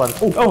one.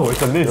 Oh,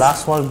 it's a list.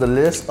 Last one of the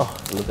list. Oh,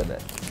 look at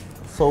that.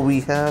 So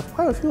we have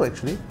quite a few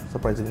actually,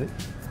 surprisingly.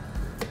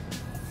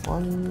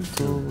 1,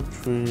 2,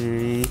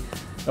 3.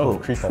 Oh,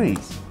 three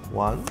commons.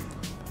 1,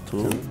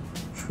 2,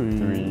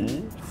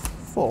 3,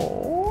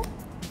 4,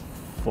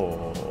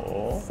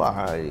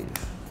 5,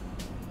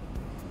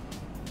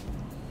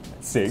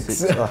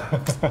 6.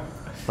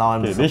 Now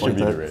I'm Okay, this should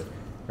be the disappointed. red.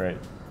 Right.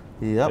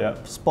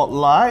 Yep.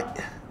 Spotlight,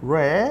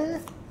 rare,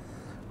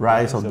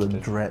 Rise of the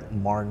Dread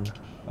Marn.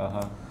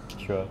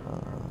 Sure.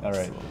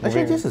 Alright.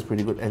 Actually, this is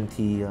pretty good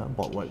anti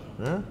bot white.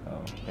 Yeah?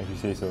 Oh, if you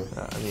say so.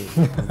 I mean,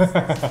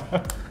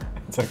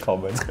 It's a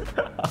common.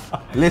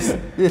 list.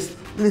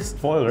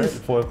 Foil, right?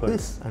 Foil card.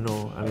 List. I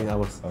know. I mean, I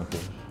was Okay.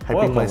 hyping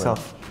Foil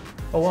myself.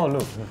 common. Oh wow,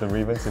 look, with the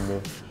Raven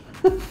symbol.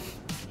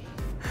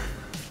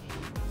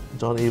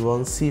 John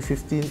Avon,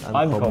 C15,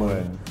 uncommon.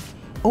 Uncommon.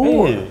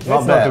 Oh, Hey,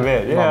 that's not too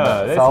bad.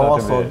 Yeah, that's not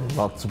too bad.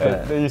 Not too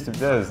bad.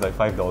 That was like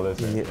 $5,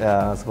 right?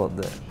 Yeah, it's about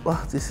that.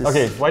 Wow, this is...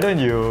 Okay, why don't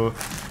you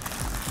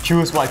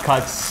choose what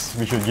cards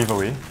we should give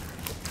away?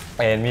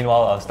 And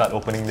meanwhile, I'll start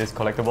opening this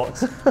collector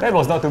box. That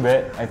was not too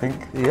bad, I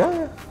think.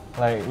 Yeah.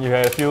 Like, you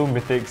had a few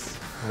mythics,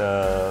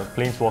 the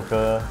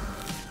Planeswalker,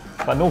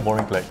 but no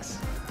boring collects.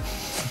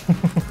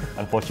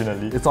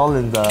 Unfortunately. It's all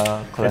in the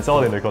collector. It's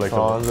all in the collector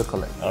It's all box. in the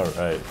collector.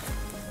 Alright.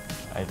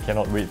 I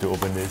cannot wait to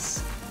open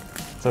this.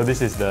 So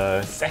this is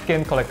the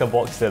second collector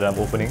box that I'm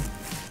opening.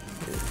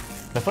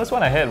 The first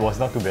one I had was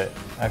not too bad.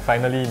 I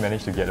finally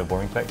managed to get a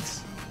boring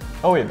flex.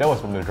 Oh wait, that was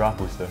from the draft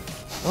booster.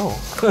 Oh.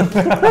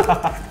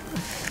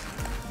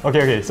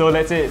 Okay, so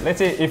let's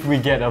say if we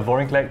get a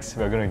boring flex,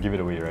 we're gonna give it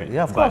away, right?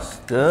 Yeah, of course.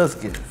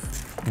 Just give.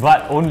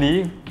 But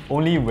only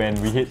when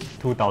we hit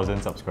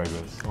 2,000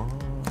 subscribers. Oh.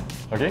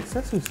 Okay?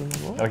 That's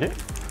reasonable. Okay.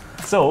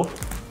 So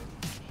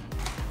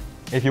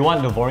if you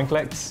want the boring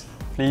flex,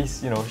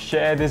 please,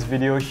 share this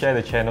video, share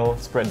the channel,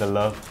 spread the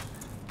love,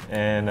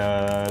 and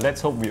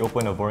let's hope we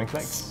open a boring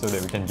flex so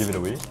that we can give it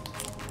away.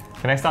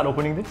 Can I start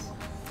opening this?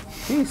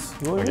 Please,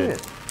 go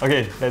ahead.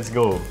 Okay, let's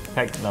go.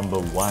 Pack number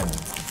 1.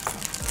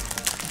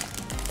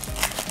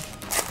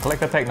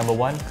 Collector pack number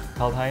 1,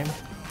 Kaldheim.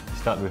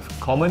 Start with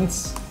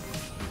commons.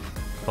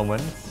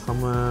 Commons.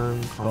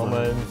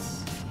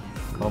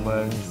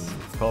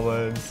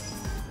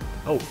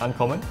 Oh,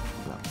 uncommon.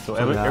 So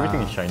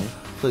everything is shiny.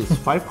 So it's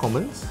 5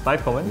 commons.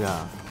 5 commons?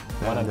 Yeah.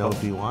 One And there'll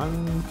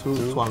uncommon. be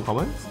 2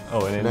 uncommons.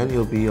 Oh, and then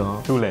it'll be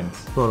your... 2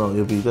 lands. No,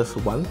 it'll be just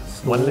one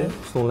land?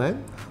 snow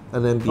land.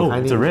 And then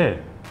behind it's a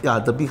rare. Yeah,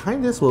 the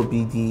behind this will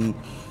be the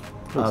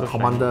so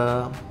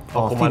commander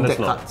or team commander deck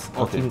slot. cards.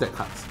 Or Okay. team deck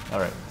cards.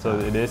 Alright, so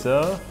it is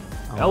a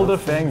Elder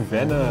Fang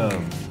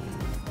Venom.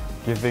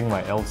 Giving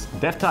my elves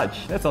Death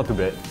Touch. That's not too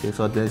bad. Okay,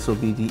 so this will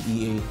be the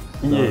EA.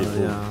 EA.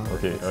 Yeah.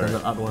 Okay,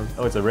 Standard alright. art one.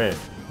 Oh, it's a rare.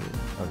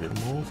 Okay.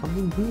 Oh,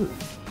 something good.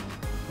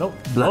 Nope.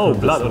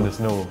 Blood Blood on on the the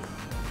snow.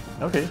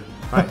 Okay.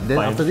 Right, then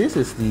Fine. after this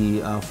is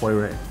the foil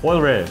rare. Foil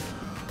rare.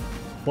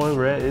 Foil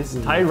rare is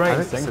Tyrite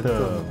Tyrite Sanctum.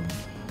 Sanctum.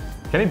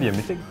 Can it be a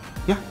mythic?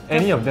 Yeah.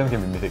 Any of them can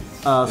be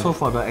mythics. So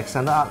for the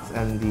extended arts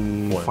and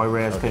the Foil. foil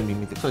rares Okay. can be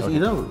mythic. So it's Okay.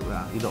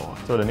 either or.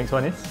 So the next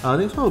one is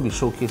Next one will be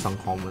showcase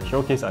uncommon.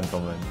 Showcase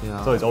Uncommon.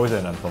 Yeah. So it's always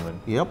an uncommon.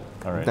 Yep.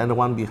 Alright. Then the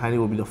one behind it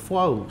will be the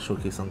foil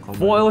showcase uncommon.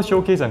 Foil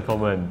Showcase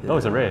Uncommon. Oh,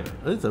 it's a rare.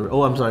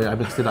 Oh, I'm sorry, I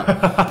mixed it up.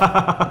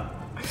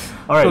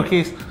 Alright.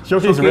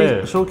 Showcase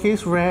rare.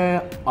 Showcase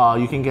rare.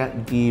 You can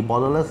get the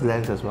borderless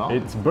lands as well.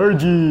 It's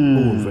Burgee.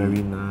 Oh,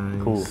 very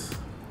nice. Cool.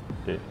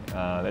 Okay,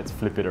 let's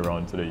flip it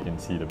around so that you can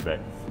see the back.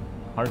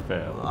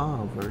 Hardfail. Ah,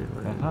 very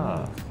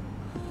nice.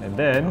 And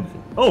then,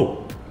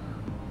 oh!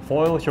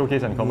 Foil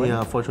Showcase Uncommon.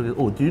 Yeah, foil showcase.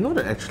 Oh, do you know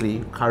that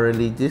actually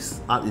currently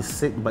this art is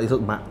sick, but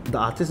the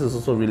artist is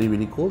also really,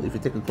 really cool. If you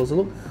take a closer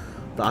look,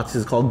 the artist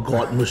is called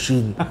God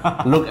Machine.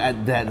 Look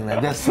at that, man.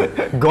 That's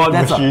God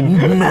Machine.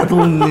 a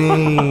metal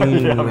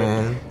name,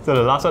 man. So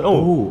the last one,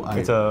 Ooh,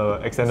 it's a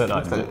extended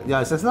art. Is it?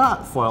 Yeah, it's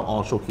not foil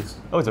or showcase.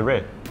 Oh, it's a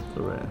rare.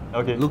 Rare.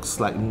 Okay. Looks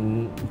like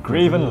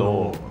Graven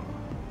Lore.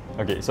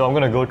 Okay, so I'm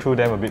gonna go through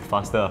them a bit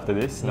faster after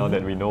this, now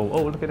that we know.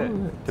 Oh, look at that.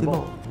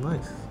 Tibalt.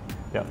 Nice.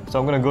 Yeah, so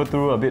I'm gonna go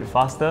through a bit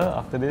faster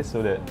after this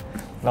so that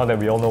now that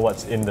we all know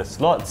what's in the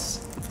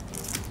slots.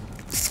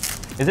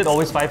 Is it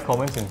always 5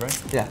 commons in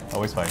front? Yeah.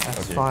 Always 5. As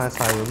Okay. far as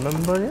I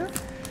remember, yeah.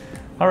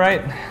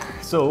 Alright,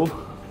 so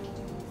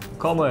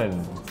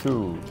common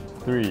 2,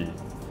 3,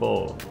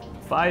 4,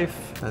 5.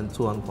 And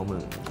 2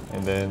 uncommon.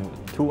 And then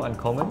 2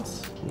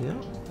 uncommons. Yeah.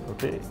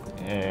 Okay.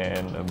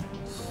 And a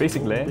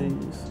basic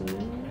land.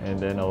 And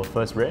then our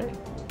first rare.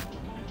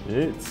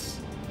 It's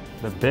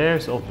the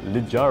Bears of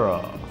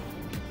Littjara.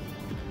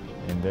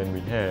 And then we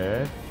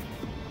have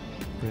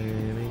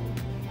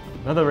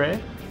another rare.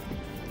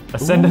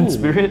 Ascendant Ooh,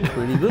 Spirit.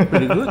 Pretty good,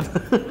 pretty good.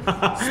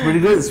 It's pretty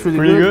good, it's pretty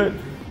good.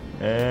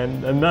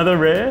 And another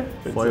rare.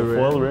 It's Foil a rare.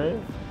 foil rare.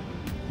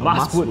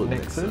 Maskwood Maskwood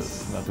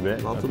Nexus. Not too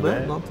bad. Not too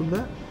bad, not too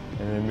bad.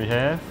 And then we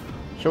have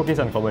Showcase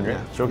Uncommon, right?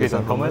 Yeah, Showcase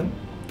Uncommon.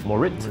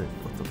 Morit.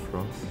 What the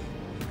frost?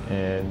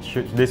 And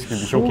this could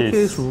be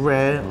Showcase.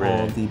 rare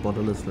or the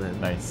Borderless Land.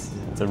 Nice.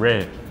 It's a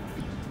rare.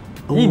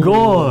 Ooh,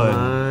 Egon!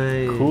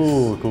 Nice.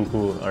 Cool, cool,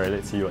 cool. Alright,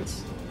 let's see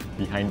what's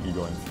behind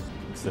Egon.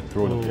 It's the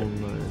throne of death.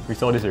 Nice. We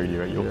saw this already,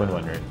 right? You opened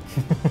one, right?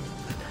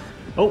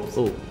 oh,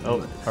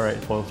 Nice. Alright,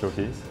 foil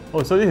showcase.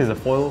 Oh, so this is a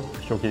foil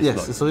showcase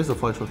slot. Yes, so it's a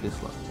foil showcase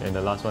slot. And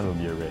the last one will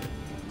be a rare.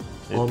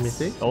 All It's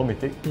mythic? All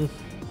mythic.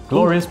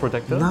 Glorious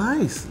Protector.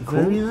 Nice,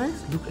 Cool. very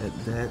nice. Look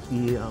at that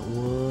EA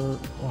artwork.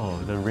 Wow,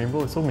 the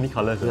rainbow, so many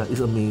colors. Yeah, it's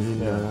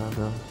amazing.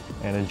 Yeah.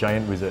 And a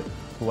giant wizard.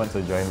 Who wants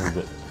a giant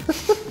wizard?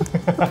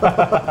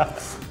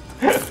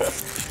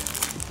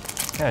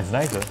 Yeah, it's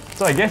nice.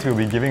 So I guess we'll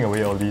be giving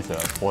away all these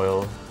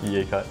foil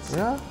EA cards.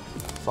 Yeah,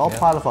 it's all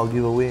part of our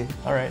giveaway.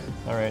 Alright,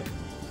 alright.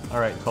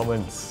 Alright,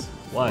 commons.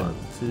 1,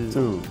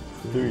 2,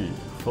 3,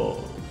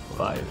 4,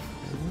 5.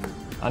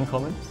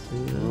 Uncommons.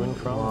 Ruin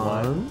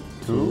Crown. 1,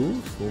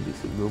 2. Snow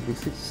basic, real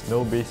basic.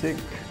 Snow basic.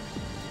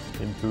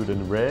 Into the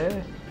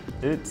rare.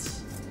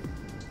 It's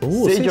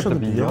Oh, Sage of the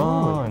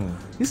Beyond.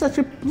 It's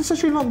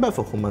actually not bad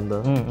for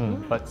commander.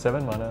 But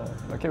 7 mana.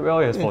 Okay, well,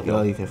 he has 14.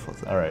 Yeah, you can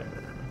force it. Alright.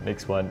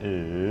 Next one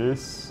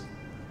is.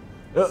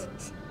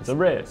 It's a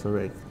rare. It's a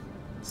rare.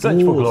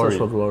 Search for Glory. Search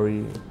for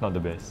Glory. Not the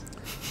best.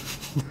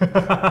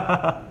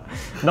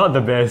 Not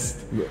the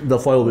best. The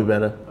foil will be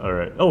better.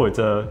 Alright. Oh, it's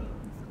a.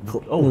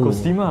 Oh,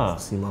 Costima.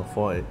 Costima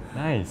foil.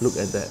 Nice. Look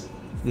at that.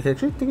 You can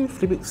actually take it,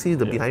 flip it, see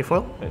the behind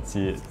foil. Let's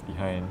see it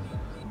behind.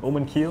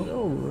 Omen Keel.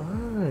 Oh,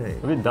 right.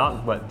 A bit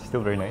dark, but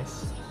still very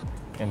nice.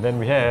 And then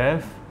we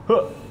have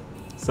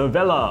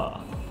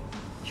Cervella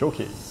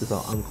Showcase. This is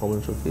our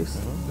uncommon showcase.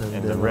 And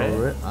then the our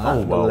red.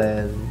 Oh, wow.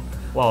 Land.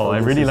 Wow, I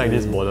this really is like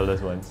these a-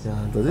 borderless ones. Yeah,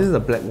 this is the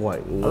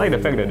black-white. I like the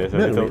fact that there's a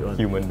Black red little one.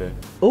 human there.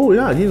 Oh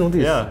yeah, I didn't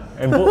notice. Yeah,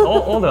 and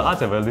all the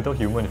arts have a little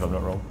human if I'm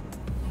not wrong.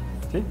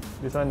 See?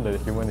 This one, the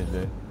human is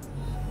there.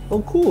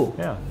 Oh, cool.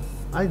 Yeah.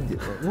 I did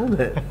not know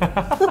that.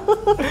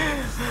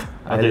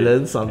 I Okay,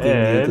 learned something new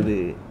and-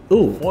 today.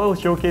 Oh, Foil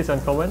Showcase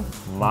Uncommon.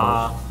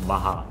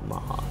 Maha,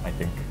 I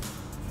think.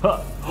 Huh.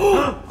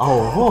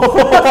 oh,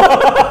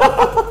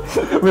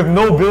 With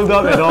no build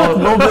up at all.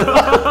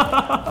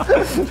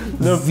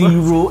 No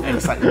zero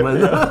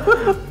excitement.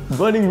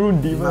 Burning Rune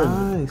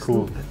Demon. Nice.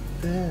 Cool. Look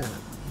at that.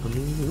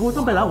 Amazing. Oh,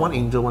 not bad. One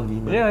angel, one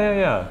demon.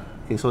 Yeah.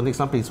 Okay, so next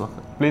time, please walk.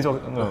 Please,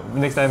 no,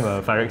 next time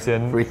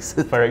Phyrexian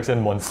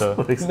Phyrexian. monster.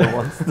 Next time,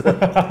 monster.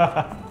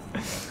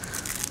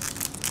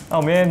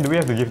 Oh man, do we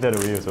have to give that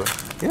away also?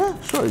 Yeah,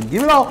 sure.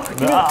 Give it all.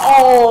 Give it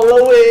all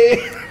away.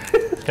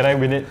 Can I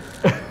win it?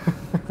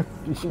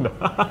 No.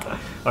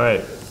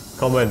 Alright,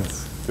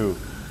 commons 2,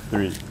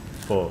 3,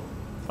 4,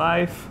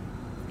 5.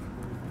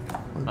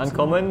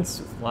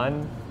 Uncommons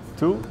 1,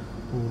 2.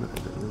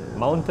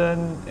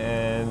 Mountain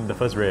and the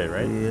first rare,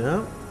 right?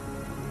 Yeah.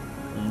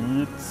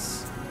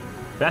 It's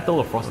Battle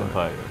of Frost and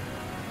Fire.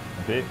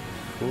 Okay,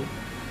 cool.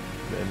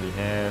 Then we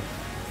have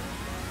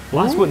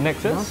Lastwood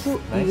Nexus.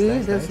 Lastwood, yeah,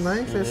 that's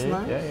nice, that's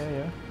nice.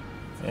 Yeah.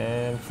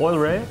 And foil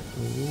rare.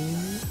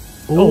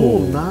 Oh,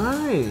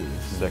 nice.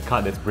 This is a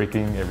card that's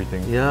breaking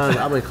everything. Yeah, the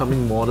up and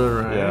coming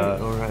modern, right? Yeah.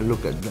 Alright,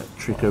 look at that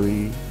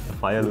trickery. The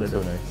fire looks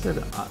so nice. Look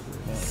at the art.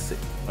 Sick.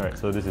 Alright,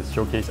 so this is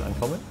Showcase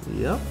Uncommon.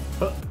 Yep.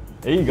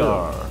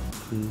 Agar.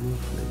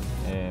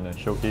 And a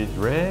Showcase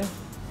Rare.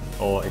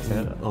 Or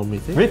Extended. Oh,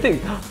 Mythic.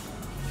 Mythic!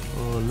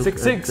 Oh, look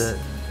 6/6. at that.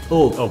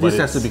 Oh, but this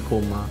has to it's- be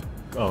Coma.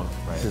 Oh,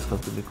 This right. has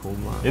got to be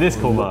Coma. It is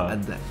Oh, Coma. Look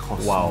at that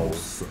cosmos. Wow.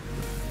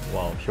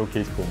 Wow,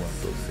 Showcase Coma.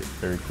 So sick.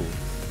 Very cool.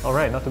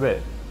 Alright, not too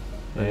bad.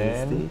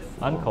 And Steve.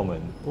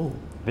 Uncommon. Oh.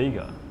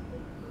 Vega.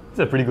 It's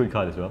a pretty good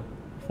card as well.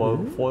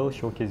 Foil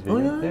Showcase Vega.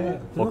 Oh, yeah.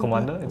 For Not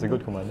commander, bad, it's a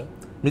good commander.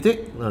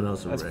 Mythic? No,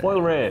 it's That's rare.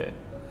 foil rare.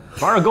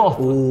 Maragoth!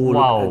 Oh,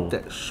 wow. look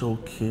at that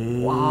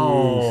showcase.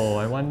 Wow,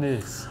 I want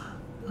this.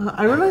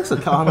 I realize the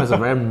Kaldheim has a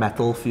very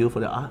metal feel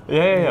for the art.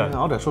 Yeah.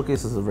 All the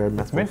showcases are very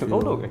metal It's meant to. feel. Oh,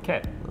 look, a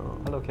cat.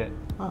 Hello, cat.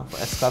 Ah, for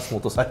S-Class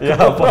motorcycle. Yeah,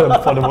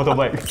 for the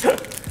motorbike.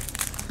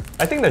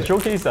 I think the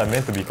showcase are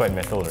meant to be quite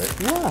metal, right?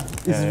 Yeah,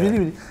 it's Yeah.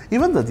 really,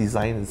 even the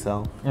design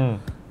itself.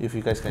 If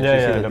you guys can Yeah,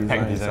 actually see the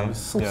pack design. itself, it's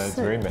so Yeah, it's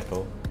sick. very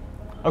metal.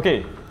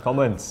 Okay,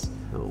 commons.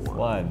 So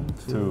 1,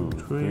 2,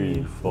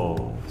 3,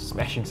 4.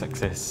 Smashing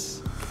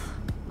success.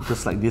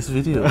 Just like this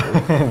video.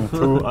 And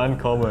 2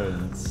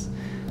 uncommons.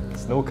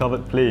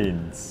 Snow-covered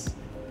plains.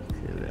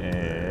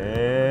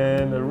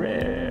 And a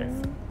rare.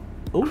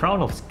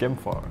 Crown of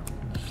Skemfar.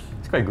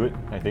 It's quite good,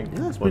 I think.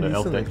 Yeah, it's for pretty the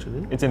elf decent deck.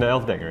 actually. It's in the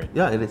elf deck, right?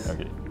 Yeah, it is.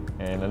 Okay.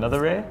 And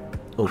another rare.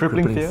 Oh,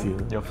 Crippling Fear.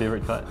 Your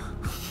favorite card.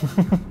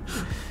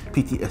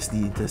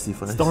 PTSD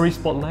intensifies. Story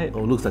Spotlight.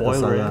 Oh, looks like a foil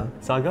saga. rare.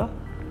 Saga?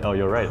 Oh,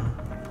 you're right.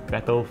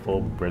 Battle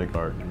for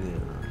Bredegard.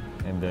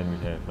 Yeah. And then we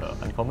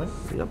have uncommon.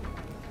 Yep.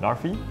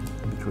 Narfi.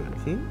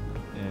 Okay.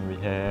 And we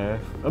have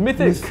a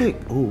mythic. Mystic.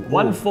 Oh,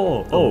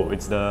 1/4. Oh,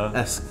 it's the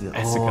Eska.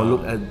 Eska. Oh,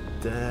 look at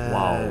that.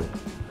 Wow.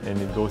 And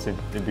it goes in,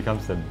 it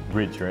becomes the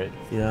bridge, right?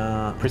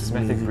 Yeah.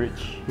 Prismatic amazing.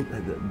 bridge. Look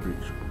at that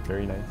bridge.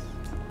 Very nice.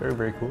 Very,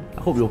 very cool.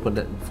 I hope you open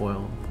that in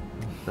foil.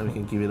 Then we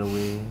can give it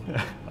away.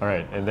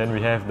 Alright, and then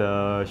we have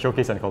the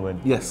Showcase Uncommon.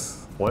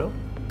 Yes. Foil.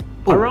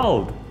 Oh.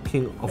 Herald.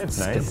 King of That's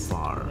nice.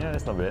 Skemfar. Yeah,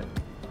 that's not bad.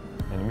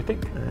 And a mythic.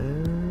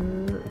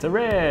 And It's a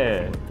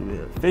rare.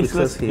 yeah.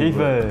 Faceless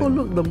Haven. Oh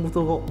look, the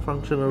Motorhawk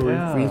functional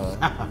free.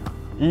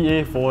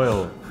 EA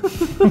foil.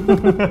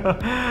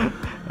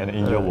 And an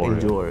Angel Warrior.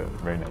 Angel Warrior.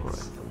 Very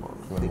nice.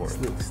 Right,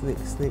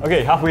 snake.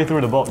 Okay, halfway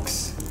through the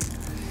box.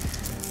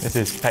 This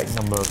is pack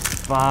number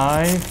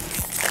 5.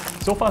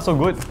 So far, so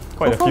good.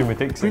 Quite So a few far,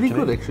 mythics. pretty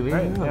good actually.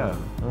 Right? Yeah.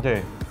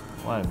 Okay.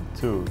 1,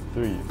 2,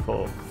 3,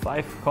 4,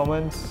 5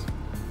 commons.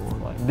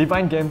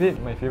 Divine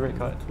Gambit, my favorite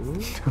card.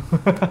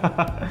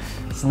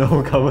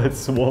 Snow-covered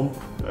swamp.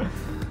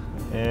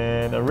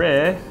 And a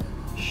rare.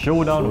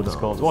 Showdown of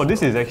Skulls. Wow,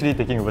 this is actually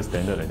taking over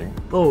standard, I think.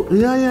 Oh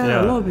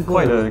yeah. A lot of people.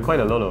 Quite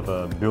a lot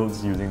of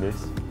builds using this.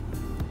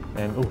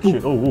 And oh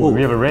shit!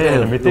 We have a rare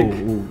and a mythic.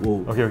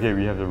 Okay,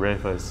 we have the rare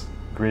first.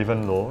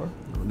 Graven Lore.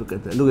 Oh, look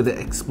at that! Look at that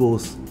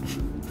exposed.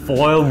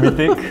 Foil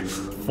mythic.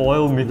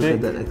 Foil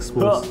mythic. Look at that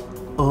exposed.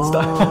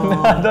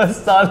 Another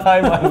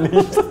Startime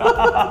Unleashed.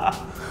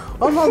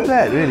 Oh, not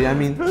bad, really. I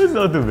mean, It's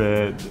not too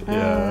bad.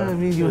 Yeah. I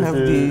mean, you have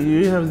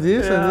this and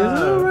this.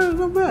 Oh, right,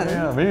 not bad.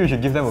 Yeah, maybe we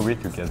should give them away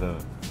together.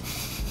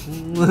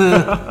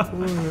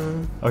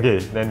 Okay,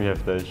 then we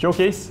have the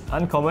Showcase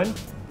Uncommon,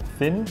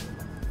 Finn,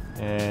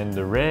 and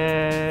the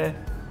rare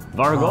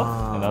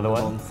Vargoth, another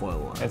one. Foil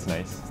one. That's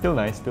nice. Still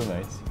nice.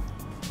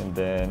 And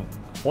then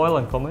Foil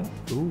Uncommon,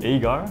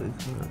 Agar.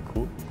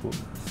 Cool.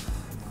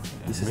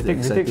 This is Mythic. the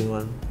exciting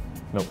one.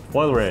 No,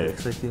 Foil Rare.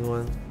 Exciting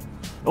one.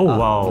 Oh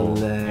wow,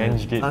 the land.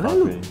 Henge-Gate Look,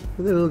 Pathway. look at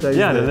the little guy.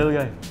 Yeah, the there. little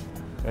guy.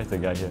 That's the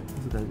guy here.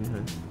 There's the guy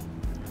behind.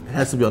 It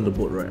has to be on the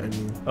boat, right? I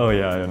mean, Oh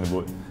yeah, on the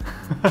boat.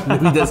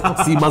 maybe that's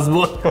Kossima's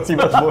boat. See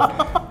that boat.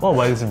 Oh,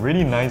 but it's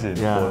really nice.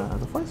 Yeah,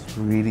 the foil's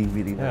really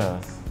nice. Yeah.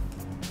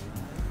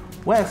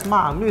 Where's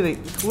my mythic?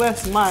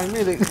 Where's my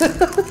mythic?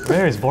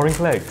 Where is Boring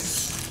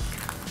Flex?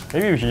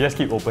 Maybe we should just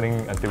keep opening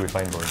until we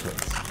find Boring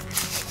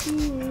Flex.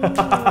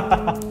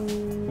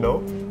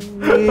 No?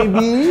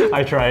 Maybe.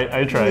 I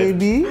tried.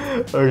 Maybe.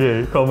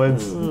 Okay,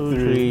 comments.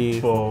 3,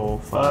 4,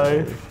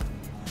 5.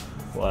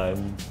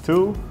 1,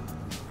 2.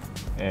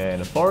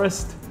 And a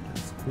forest.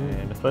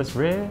 And the first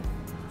rare.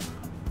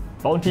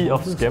 Bounty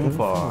of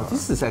Skemfar.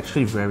 This is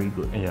actually very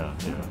good. Yeah,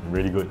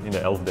 really good in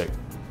the elf deck.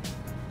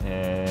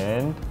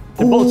 And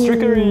Default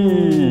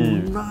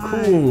Trickery!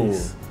 Nice. Cool.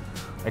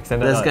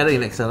 Extended Let's art. get it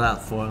in extended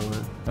art foil,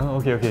 man.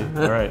 Oh, okay.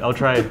 Alright, I'll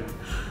try.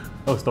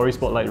 Oh, Story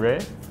Spotlight rare.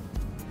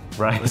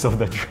 Rise of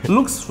the Dread.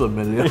 Looks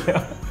familiar.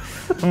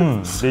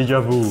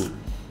 Deja Vu.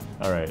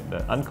 Alright,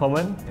 the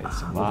uncommon,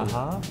 it's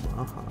Maha.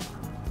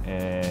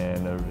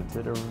 And is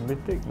it a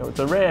mythic? No, it's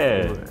a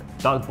rare.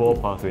 Dark Ball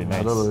Pathway,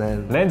 nice. Another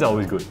land. Land's are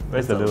always good.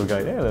 Where's the little guy?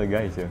 Yeah, the little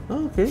guy is here.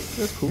 Oh, okay,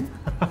 that's cool.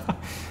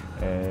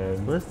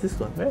 And Where's this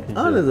one? there, he's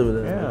Oh, here. there's over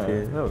there. Yeah,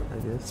 Okay, look.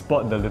 I guess.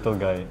 Spot the little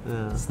guy.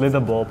 Yeah. Slither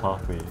Ball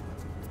Pathway.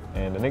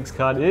 And the next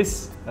card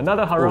is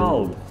another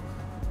Herald.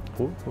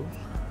 Cool.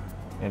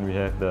 And we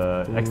have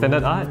the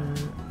extended art.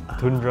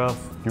 Tundra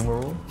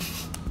Fumarole.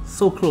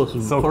 So close.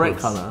 So correct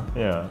close. color.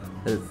 Yeah.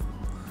 It's,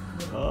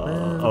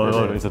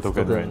 It's a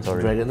token, right?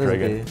 Sorry. Dragon, that's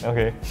Dragon.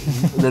 Okay.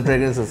 the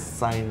dragon's a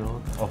sign, you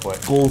know. Of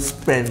what? Gold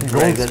spend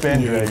dragon.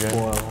 spend EA dragon.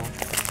 Foil.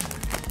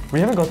 We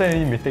haven't gotten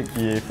any mythic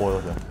EA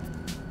foils.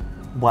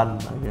 One,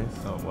 I guess.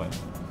 Oh, one.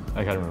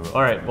 I can't remember.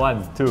 Alright,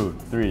 1, 2,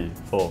 3,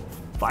 4,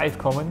 5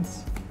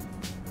 commons.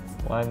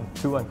 1,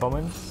 2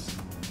 uncommons.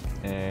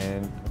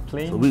 And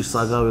plain. So which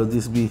saga will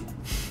this be?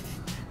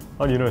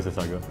 How do you know it's a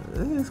saga?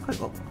 It's quite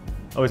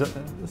Oh, is it?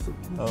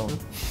 Oh.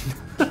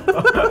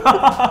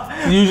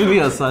 usually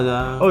a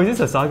saga. Oh, is this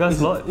a saga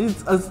slot?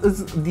 It's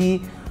the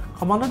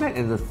commander deck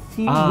and the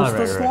theme booster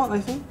right. slot, I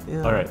think.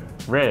 Yeah. Alright,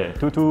 rare.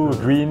 2/2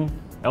 green.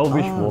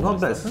 Elvish War not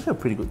bad. Master. It's actually a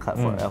pretty good card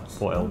for elves.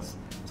 For elves.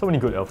 So many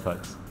good elf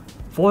cards.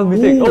 Foil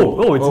mythic.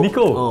 Oh, it's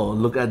Nico. Oh,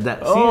 look at that.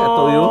 See, I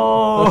told you.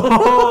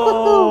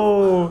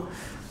 Oh.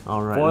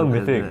 All right. Foil look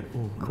at mythic. that.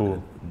 Ooh,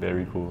 Cool.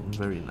 Very cool.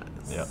 very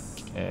nice. Yeah.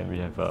 And we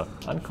have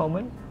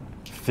uncommon.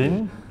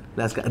 Finn.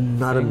 Let's get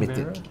another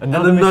mythic.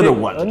 Another mythic.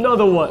 one.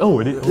 Another one.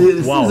 Oh,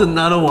 This wow. is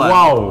another one.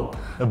 Wow.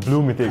 A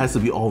blue mythic. Has to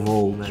be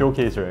overall, man.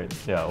 Showcase, right?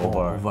 Yeah,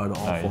 over. Over the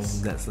awful.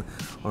 Nice. That's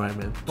all right,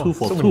 man. Oh, 2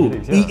 for so 2.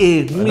 many mythics, yeah.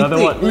 EA Another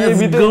mythic. one. EA Let's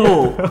mythic.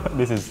 go.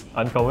 This is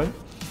uncommon.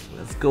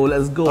 Let's go,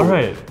 let's go.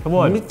 Alright, come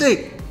on.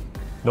 Mythic.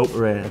 Nope.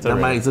 Rare. It's a Never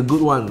rare. mind, it's a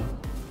good one.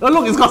 Oh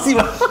look, it's got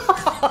Siva.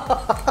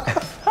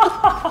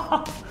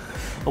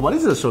 Oh, but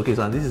this is a showcase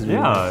one. This is really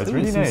nice. it's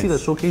really nice. See the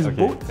showcase Okay,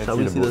 boat? let's Shall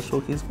see we the see the boat.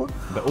 showcase boat?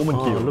 The Omen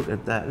Oh, Keel. look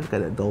at that. Look at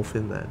that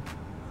dolphin, man.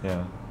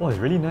 Yeah. Oh, it's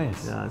really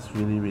nice. Yeah, it's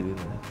really, really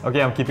nice.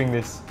 Okay, I'm keeping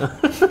this.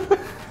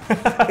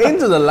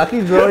 Into the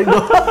lucky drawing.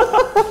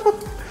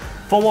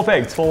 Four more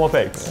packs.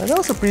 That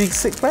was a pretty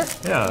sick pack.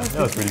 Yeah, that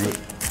was pretty good.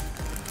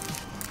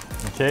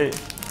 Okay.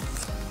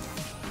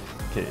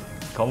 Okay.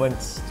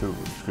 Commons 2,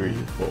 3,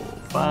 4,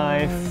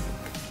 5.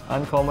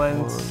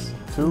 Uncommons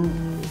 2.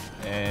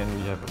 And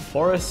we have a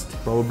forest.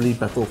 Probably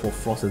Battle for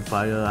Frost and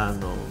Fire, I don't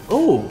know.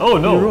 Oh! Oh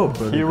no!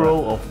 Burning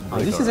Hero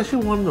card. of This is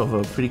actually one of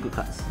a pretty good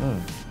cards.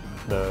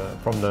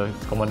 from the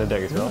commander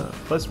deck as well. Yeah.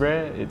 First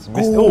rare, it's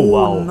Mist. Oh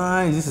wow!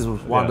 Nice! This is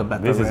one of the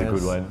better This is a rares.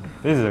 good one.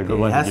 This is a good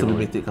one. It has to give be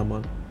away. Mythic, come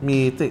on.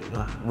 Mythic.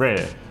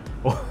 Rare.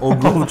 Oh,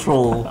 Grove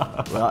Troll.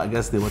 Well, I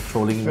guess they were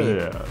trolling me.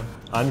 Yeah.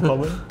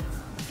 Uncommon.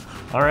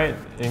 Alright,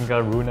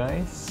 Inca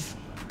Runice.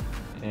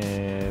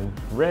 And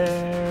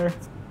rare.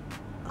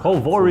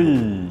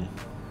 Kolvori.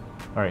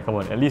 Alright, come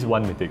on, at least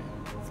one mythic.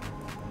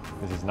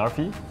 This is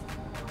Narfi.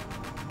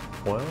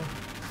 Foil.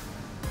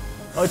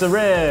 Oh, it's a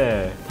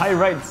rare!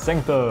 Pyrite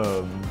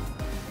Sanctum.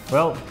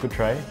 Well, good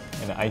try.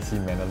 And an icy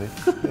Manalith.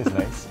 It's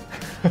nice.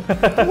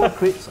 What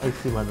creates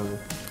icy Manalith?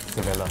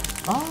 Savella.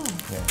 Oh.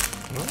 Yeah.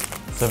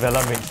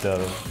 Savella makes the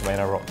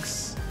mana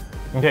rocks.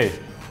 Okay.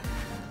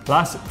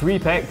 Last 3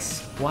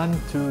 packs.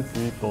 1, 2,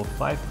 3, 4,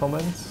 5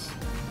 commons.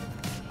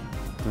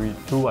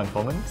 2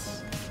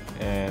 uncommons.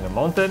 And a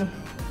mountain.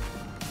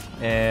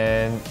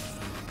 And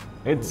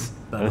it's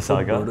a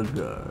saga.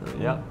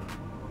 Yeah.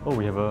 Oh,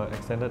 we have an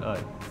extended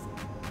art.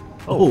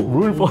 Oh,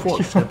 Rune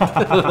Forge.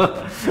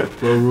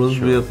 Will runes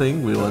be a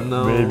thing? We won't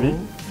know. Maybe.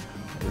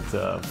 It's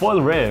a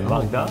foil rare,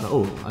 Magda.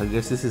 Oh, I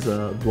guess this is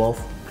a dwarf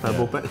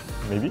tribal pack.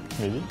 Maybe.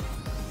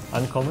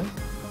 Uncommon.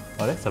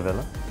 Oh, that's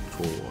Savella.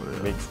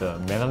 Oh, Makes the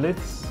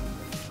Manaliths.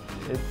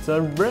 It's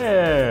a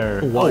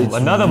rare. wow, it's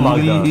another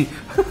really...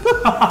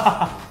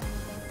 Magda.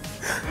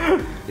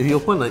 If you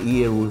open an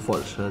EA Rune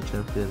Forge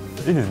champion,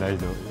 This is nice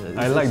though.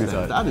 yeah, I like this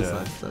art. That is Yeah.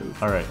 nice. That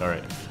is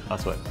Alright.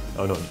 Last one.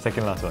 Oh no,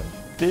 second last one.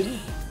 Tin.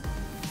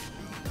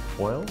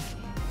 Foil.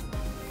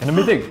 And a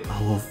mythic.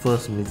 our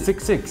first mythic.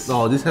 6/6.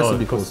 No, this has to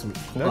be close.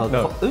 close. No,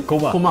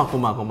 Koma.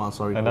 Koma,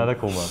 sorry. Another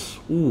Koma.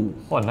 Ooh.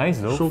 Oh, nice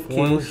though. Foil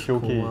Koma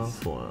showcase.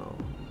 foil.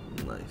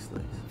 Nice.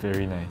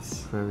 Very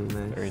nice. Very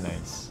nice.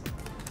 Nice.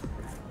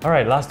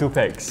 Alright, last 2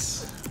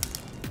 packs.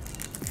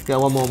 Get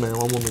one more, man.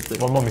 One more mythic.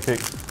 One more mythic.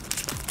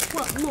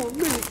 One more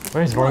mythic.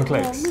 Where is One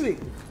Vorinclex? more mythic.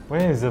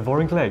 Where is the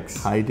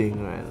Vorinclex?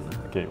 Hiding, man.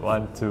 Okay,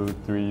 1, 2,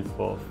 3,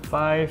 4,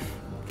 5.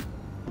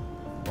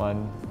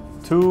 1,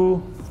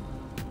 2.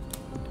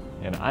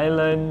 An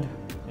island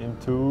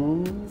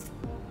into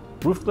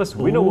Ruthless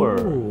Winnower.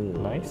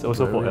 Nice.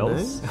 Also for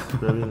elves. Nice.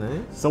 Very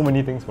nice. So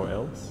many things for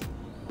elves.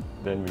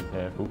 Then we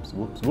have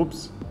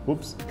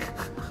whoops.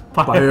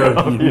 Fire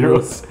of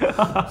Heroes.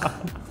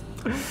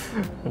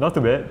 Not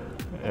too bad.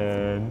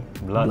 And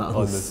Blood on the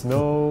Blood.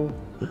 Snow.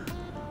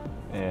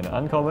 And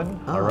uncommon,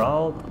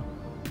 Herald.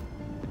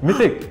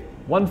 Mythic,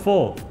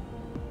 1/4.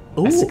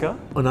 Oh, Essica?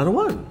 another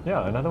one.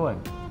 Yeah, another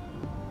one.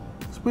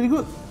 It's pretty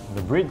good.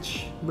 The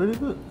Bridge. Very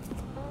good.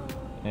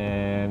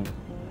 And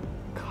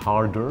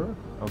Carder,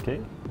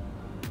 okay.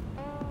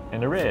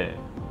 And a rare.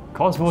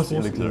 Cosmos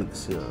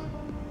Elixir.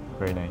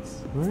 Very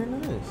nice. Very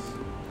nice.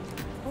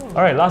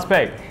 Alright, last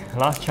pack.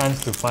 Last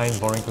chance to find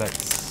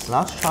Vorinclex.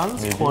 Last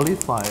chance Maybe.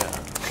 qualifier.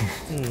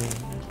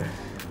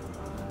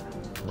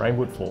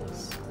 Rhinewood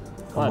Falls.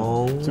 Come 1,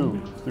 on.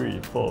 2, 3,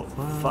 4,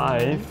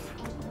 5.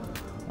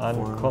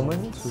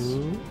 Uncommons.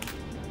 2.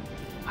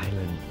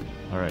 Island.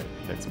 Alright,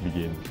 let's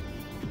begin.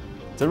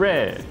 It's a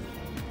rare.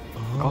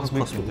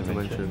 Cosmic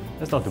Intervention.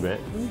 That's not too bad.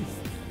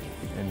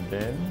 And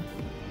then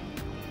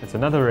it's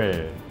another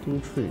rare. 2,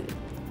 3.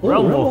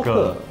 Realm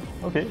Walker.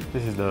 Okay,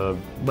 this is the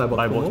Buy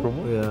box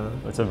promo. Yeah.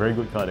 It's a very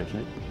good card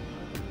actually.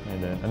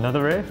 And then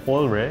another rare,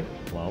 foil rare.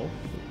 Wow.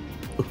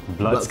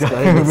 Blood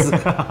Skies.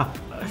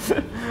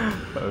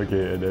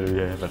 Okay, and then we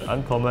have an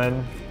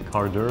uncommon,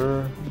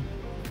 Carder.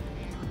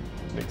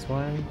 Next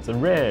one, it's a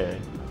rare,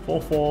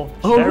 4/4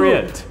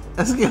 Chariot.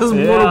 SKS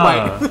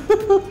Motorbike.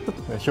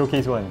 The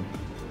showcase one.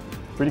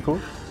 Pretty cool.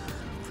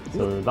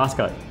 So last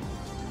card.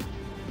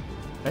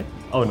 Eh?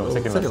 Oh no,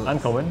 second last. second last.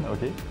 Uncommon,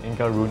 okay.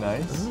 Inca Rune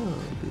Ice.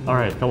 Okay.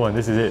 Alright, come on,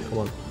 this is it. Come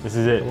on. This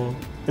is it. Come on.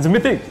 It's a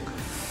mythic!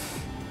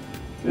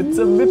 It's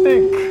a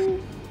mythic!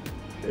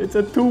 It's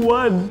a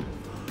 2/1!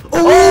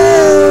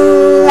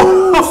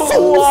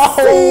 So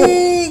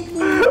sick!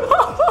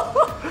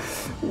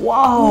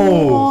 Wow!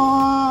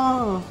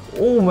 Wow!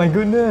 Oh my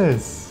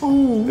goodness!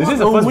 Oh, Is this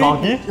the what a first way-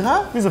 Valky?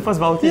 Huh? This is the first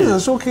Valky. This is a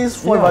showcase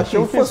for Yeah, Valky.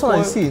 showcase First one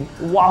I've for- seen.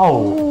 Wow!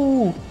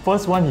 Oh,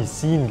 First one he's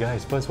seen,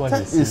 guys. First one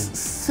that he's seen. is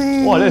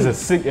sick. Wow, that's a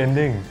sick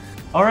ending.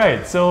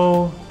 Alright,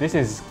 so this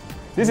is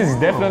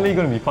definitely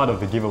going to be part of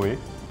the giveaway.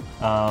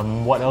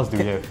 What else do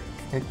we have?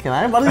 Can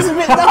I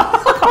participate now?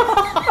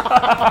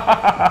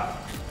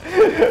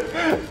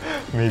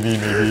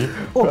 Maybe.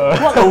 Oh,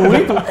 what a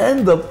way to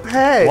end the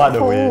pack! What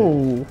a way.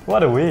 Oh.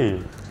 What a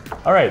way.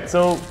 Alright,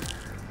 so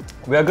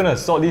we are gonna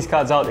sort these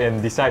cards out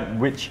and decide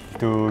which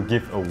to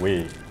give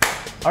away.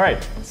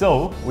 Alright,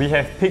 so we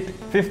have picked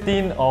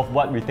 15 of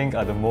what we think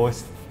are the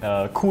most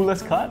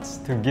coolest cards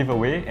to give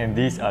away, and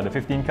these are the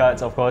 15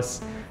 cards. Of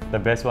course, the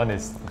best one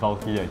is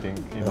Valky, I think,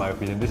 in my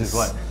opinion. This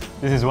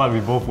is what we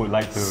both would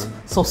like to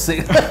So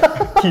sick.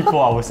 keep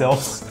for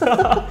ourselves.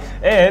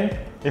 And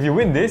if you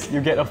win this,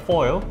 you get a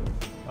foil.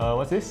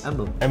 What's this?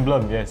 Emblem.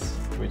 Emblem, yes,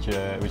 which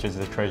is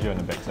the treasure on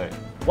the backside.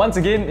 Once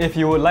again, if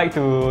you would like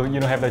to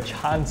have the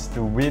chance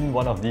to win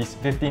one of these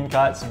 15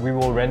 cards, we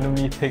will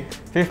randomly pick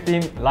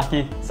 15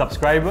 lucky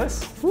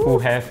subscribers who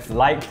have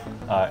liked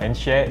and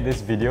shared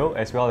this video,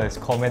 as well as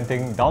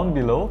commenting down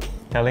below,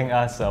 telling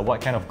us what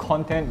kind of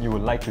content you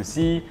would like to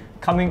see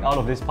coming out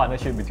of this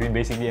partnership between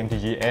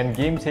BasicallyMTG and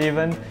Games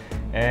Haven.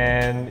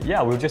 And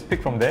yeah, we'll just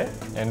pick from there,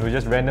 and we'll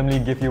just randomly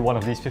give you one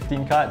of these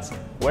 15 cards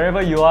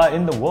wherever you are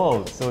in the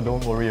world, so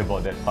don't worry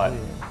about that part,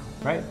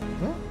 right?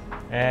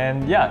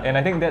 Yeah. And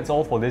I think that's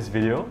all for this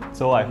video.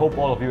 So I hope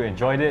all of you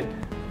enjoyed it,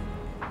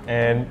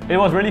 and it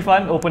was really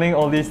fun opening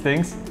all these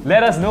things.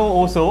 Let us know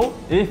also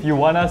if you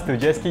want us to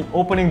just keep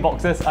opening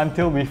boxes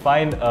until we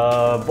find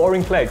a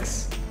boring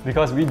flex,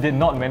 because we did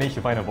not manage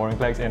to find a boring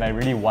flex, and I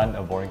really want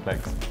a boring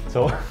flex.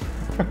 So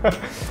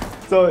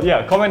so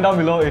yeah, comment down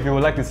below if you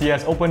would like to see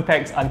us open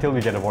packs until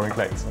we get a boring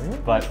flex.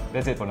 But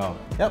that's it for now.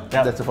 Yep,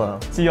 that's it for now.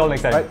 See you all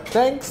next time. Right,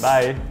 thanks.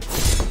 Bye.